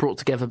why I've brought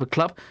together the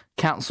club,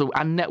 council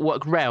and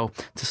Network Rail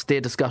to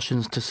steer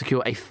discussions to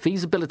secure a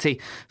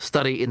feasibility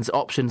study into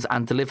options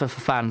and deliver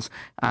for fans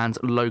and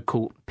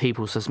local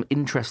people. So some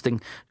interesting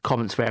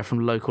comments there from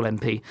local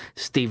MP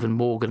Stephen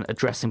Morgan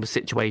addressing the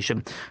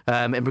situation.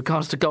 In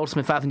regards to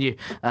Goldsmith Avenue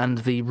and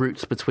the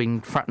routes between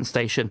Fratton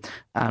Station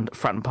and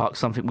Fratton Park,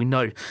 something we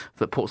know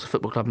that Portsmouth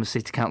Football Club and the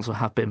City Council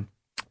have been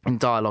in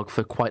dialogue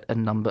for quite a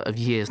number of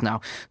years now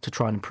to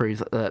try and improve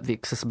the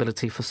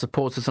accessibility for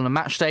supporters on a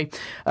match day.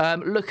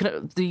 Looking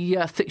at the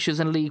fixtures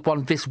in League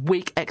One this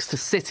week, Exeter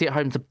City at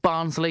home to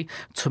Barnsley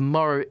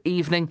tomorrow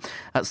evening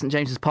at St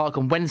James's Park.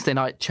 On Wednesday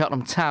night,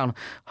 Cheltenham Town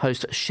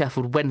host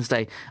Sheffield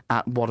Wednesday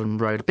at Wadham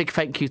Road. A big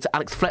thank you to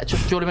Alex Fletcher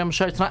for joining me on the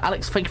show tonight.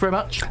 Alex, thank you very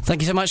much.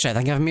 Thank you so much, Joe.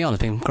 Thank you for having me on.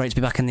 It's been great to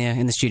be back in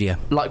the studio.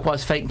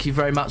 Likewise, thank you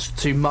very much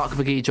to Mark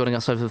Magee joining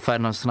us over the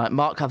phone lines tonight.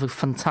 Mark, have a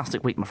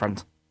fantastic week, my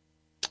friend.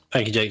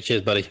 Thank you, Jake.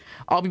 Cheers, buddy.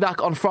 I'll be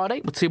back on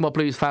Friday with two more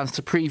Blues fans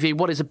to preview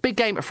what is a big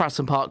game at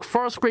Fratton Park.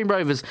 Forest Green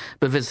Rovers,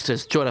 the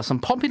visitors. Join us on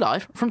Pompey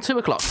Live from 2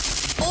 o'clock.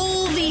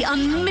 All the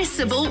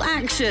unmissable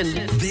action.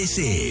 This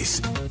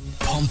is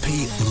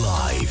Pompey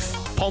Live.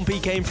 Pompey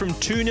came from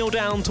 2-0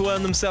 down to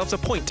earn themselves a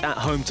point at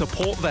home to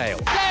Port Vale. There's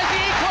the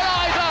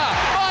equaliser!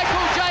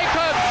 Michael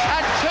Jacobs,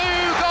 and 2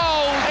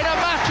 goals in a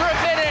matter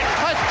of minutes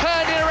has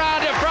turned it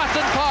around at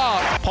Fratton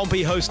Park.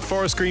 Pompey host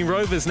Forest Green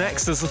Rovers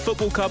next as the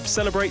football club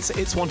celebrates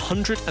its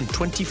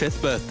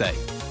 125th birthday.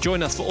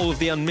 Join us for all of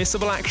the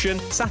unmissable action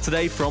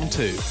Saturday from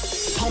 2.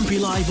 Pompey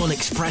Live on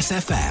Express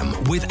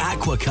FM with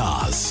Aqua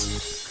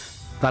Cars.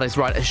 That is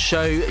right, a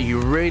show you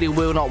really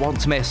will not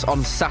want to miss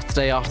on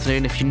Saturday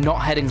afternoon if you're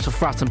not heading to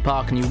Fratton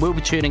Park, and you will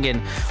be tuning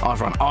in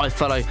either on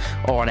iFollow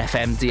or on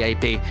FM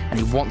DAB, and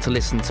you want to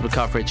listen to the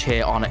coverage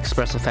here on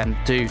Express FM.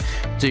 Do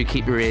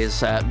keep your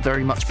ears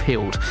very much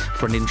peeled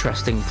for an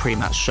interesting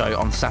pre-match show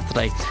on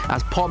Saturday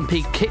as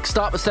Pompey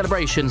kickstart the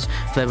celebrations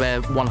for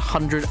their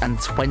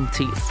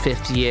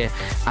 125th year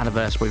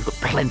anniversary. We've got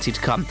plenty to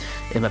come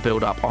in the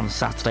build-up on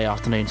Saturday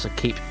afternoon, so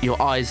keep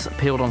your eyes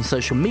peeled on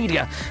social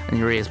media and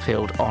your ears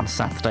peeled on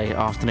Saturday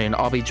afternoon.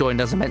 I'll be joined,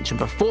 as I mentioned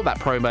before that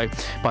promo,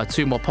 by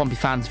two more Pompey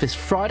fans this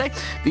Friday.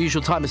 The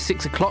usual time is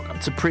 6 o'clock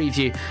to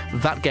preview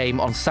that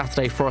game on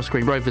Saturday, Forest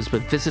Green Rovers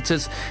with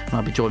visitors, and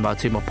I'll be joined by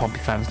two more Pompey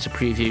fans to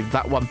preview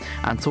that one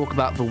and talk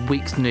about the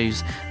week's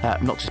news,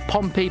 not just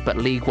Pompey but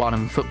League One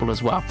and football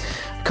as well.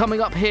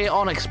 Coming up here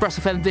on Express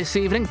FM this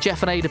evening,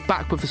 Jeff and Ada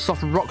back with the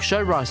Soft Rock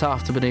Show right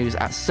after the news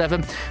at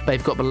 7.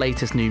 They've got the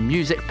latest new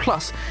music,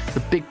 plus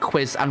the big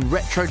quiz and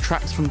retro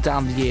tracks from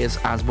down the years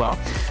as well.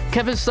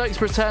 Kevin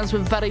Stokes returns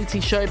with That 80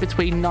 Show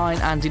between 9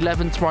 and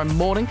 11 tomorrow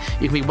morning.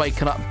 You can be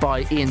waken up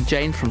by Ian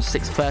Jane from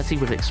 6:30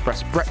 with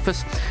Express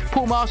Breakfast.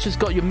 Paul Marsh has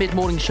got your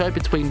mid-morning show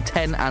between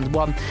 10 and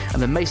 1,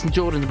 and then Mason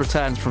Jordan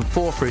returns from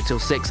 4 through till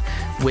 6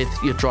 with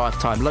your drive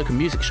time local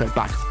music show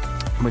back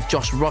with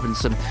Josh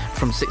Robinson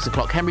from 6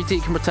 o'clock. Henry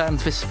Deacon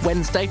returns this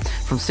Wednesday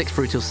from 6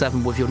 through till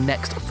 7 with your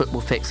next football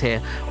fix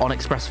here on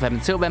Express FM.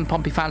 Until then,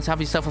 Pompey fans,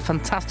 have yourself a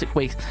fantastic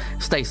week.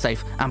 Stay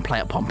safe and play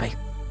at Pompey.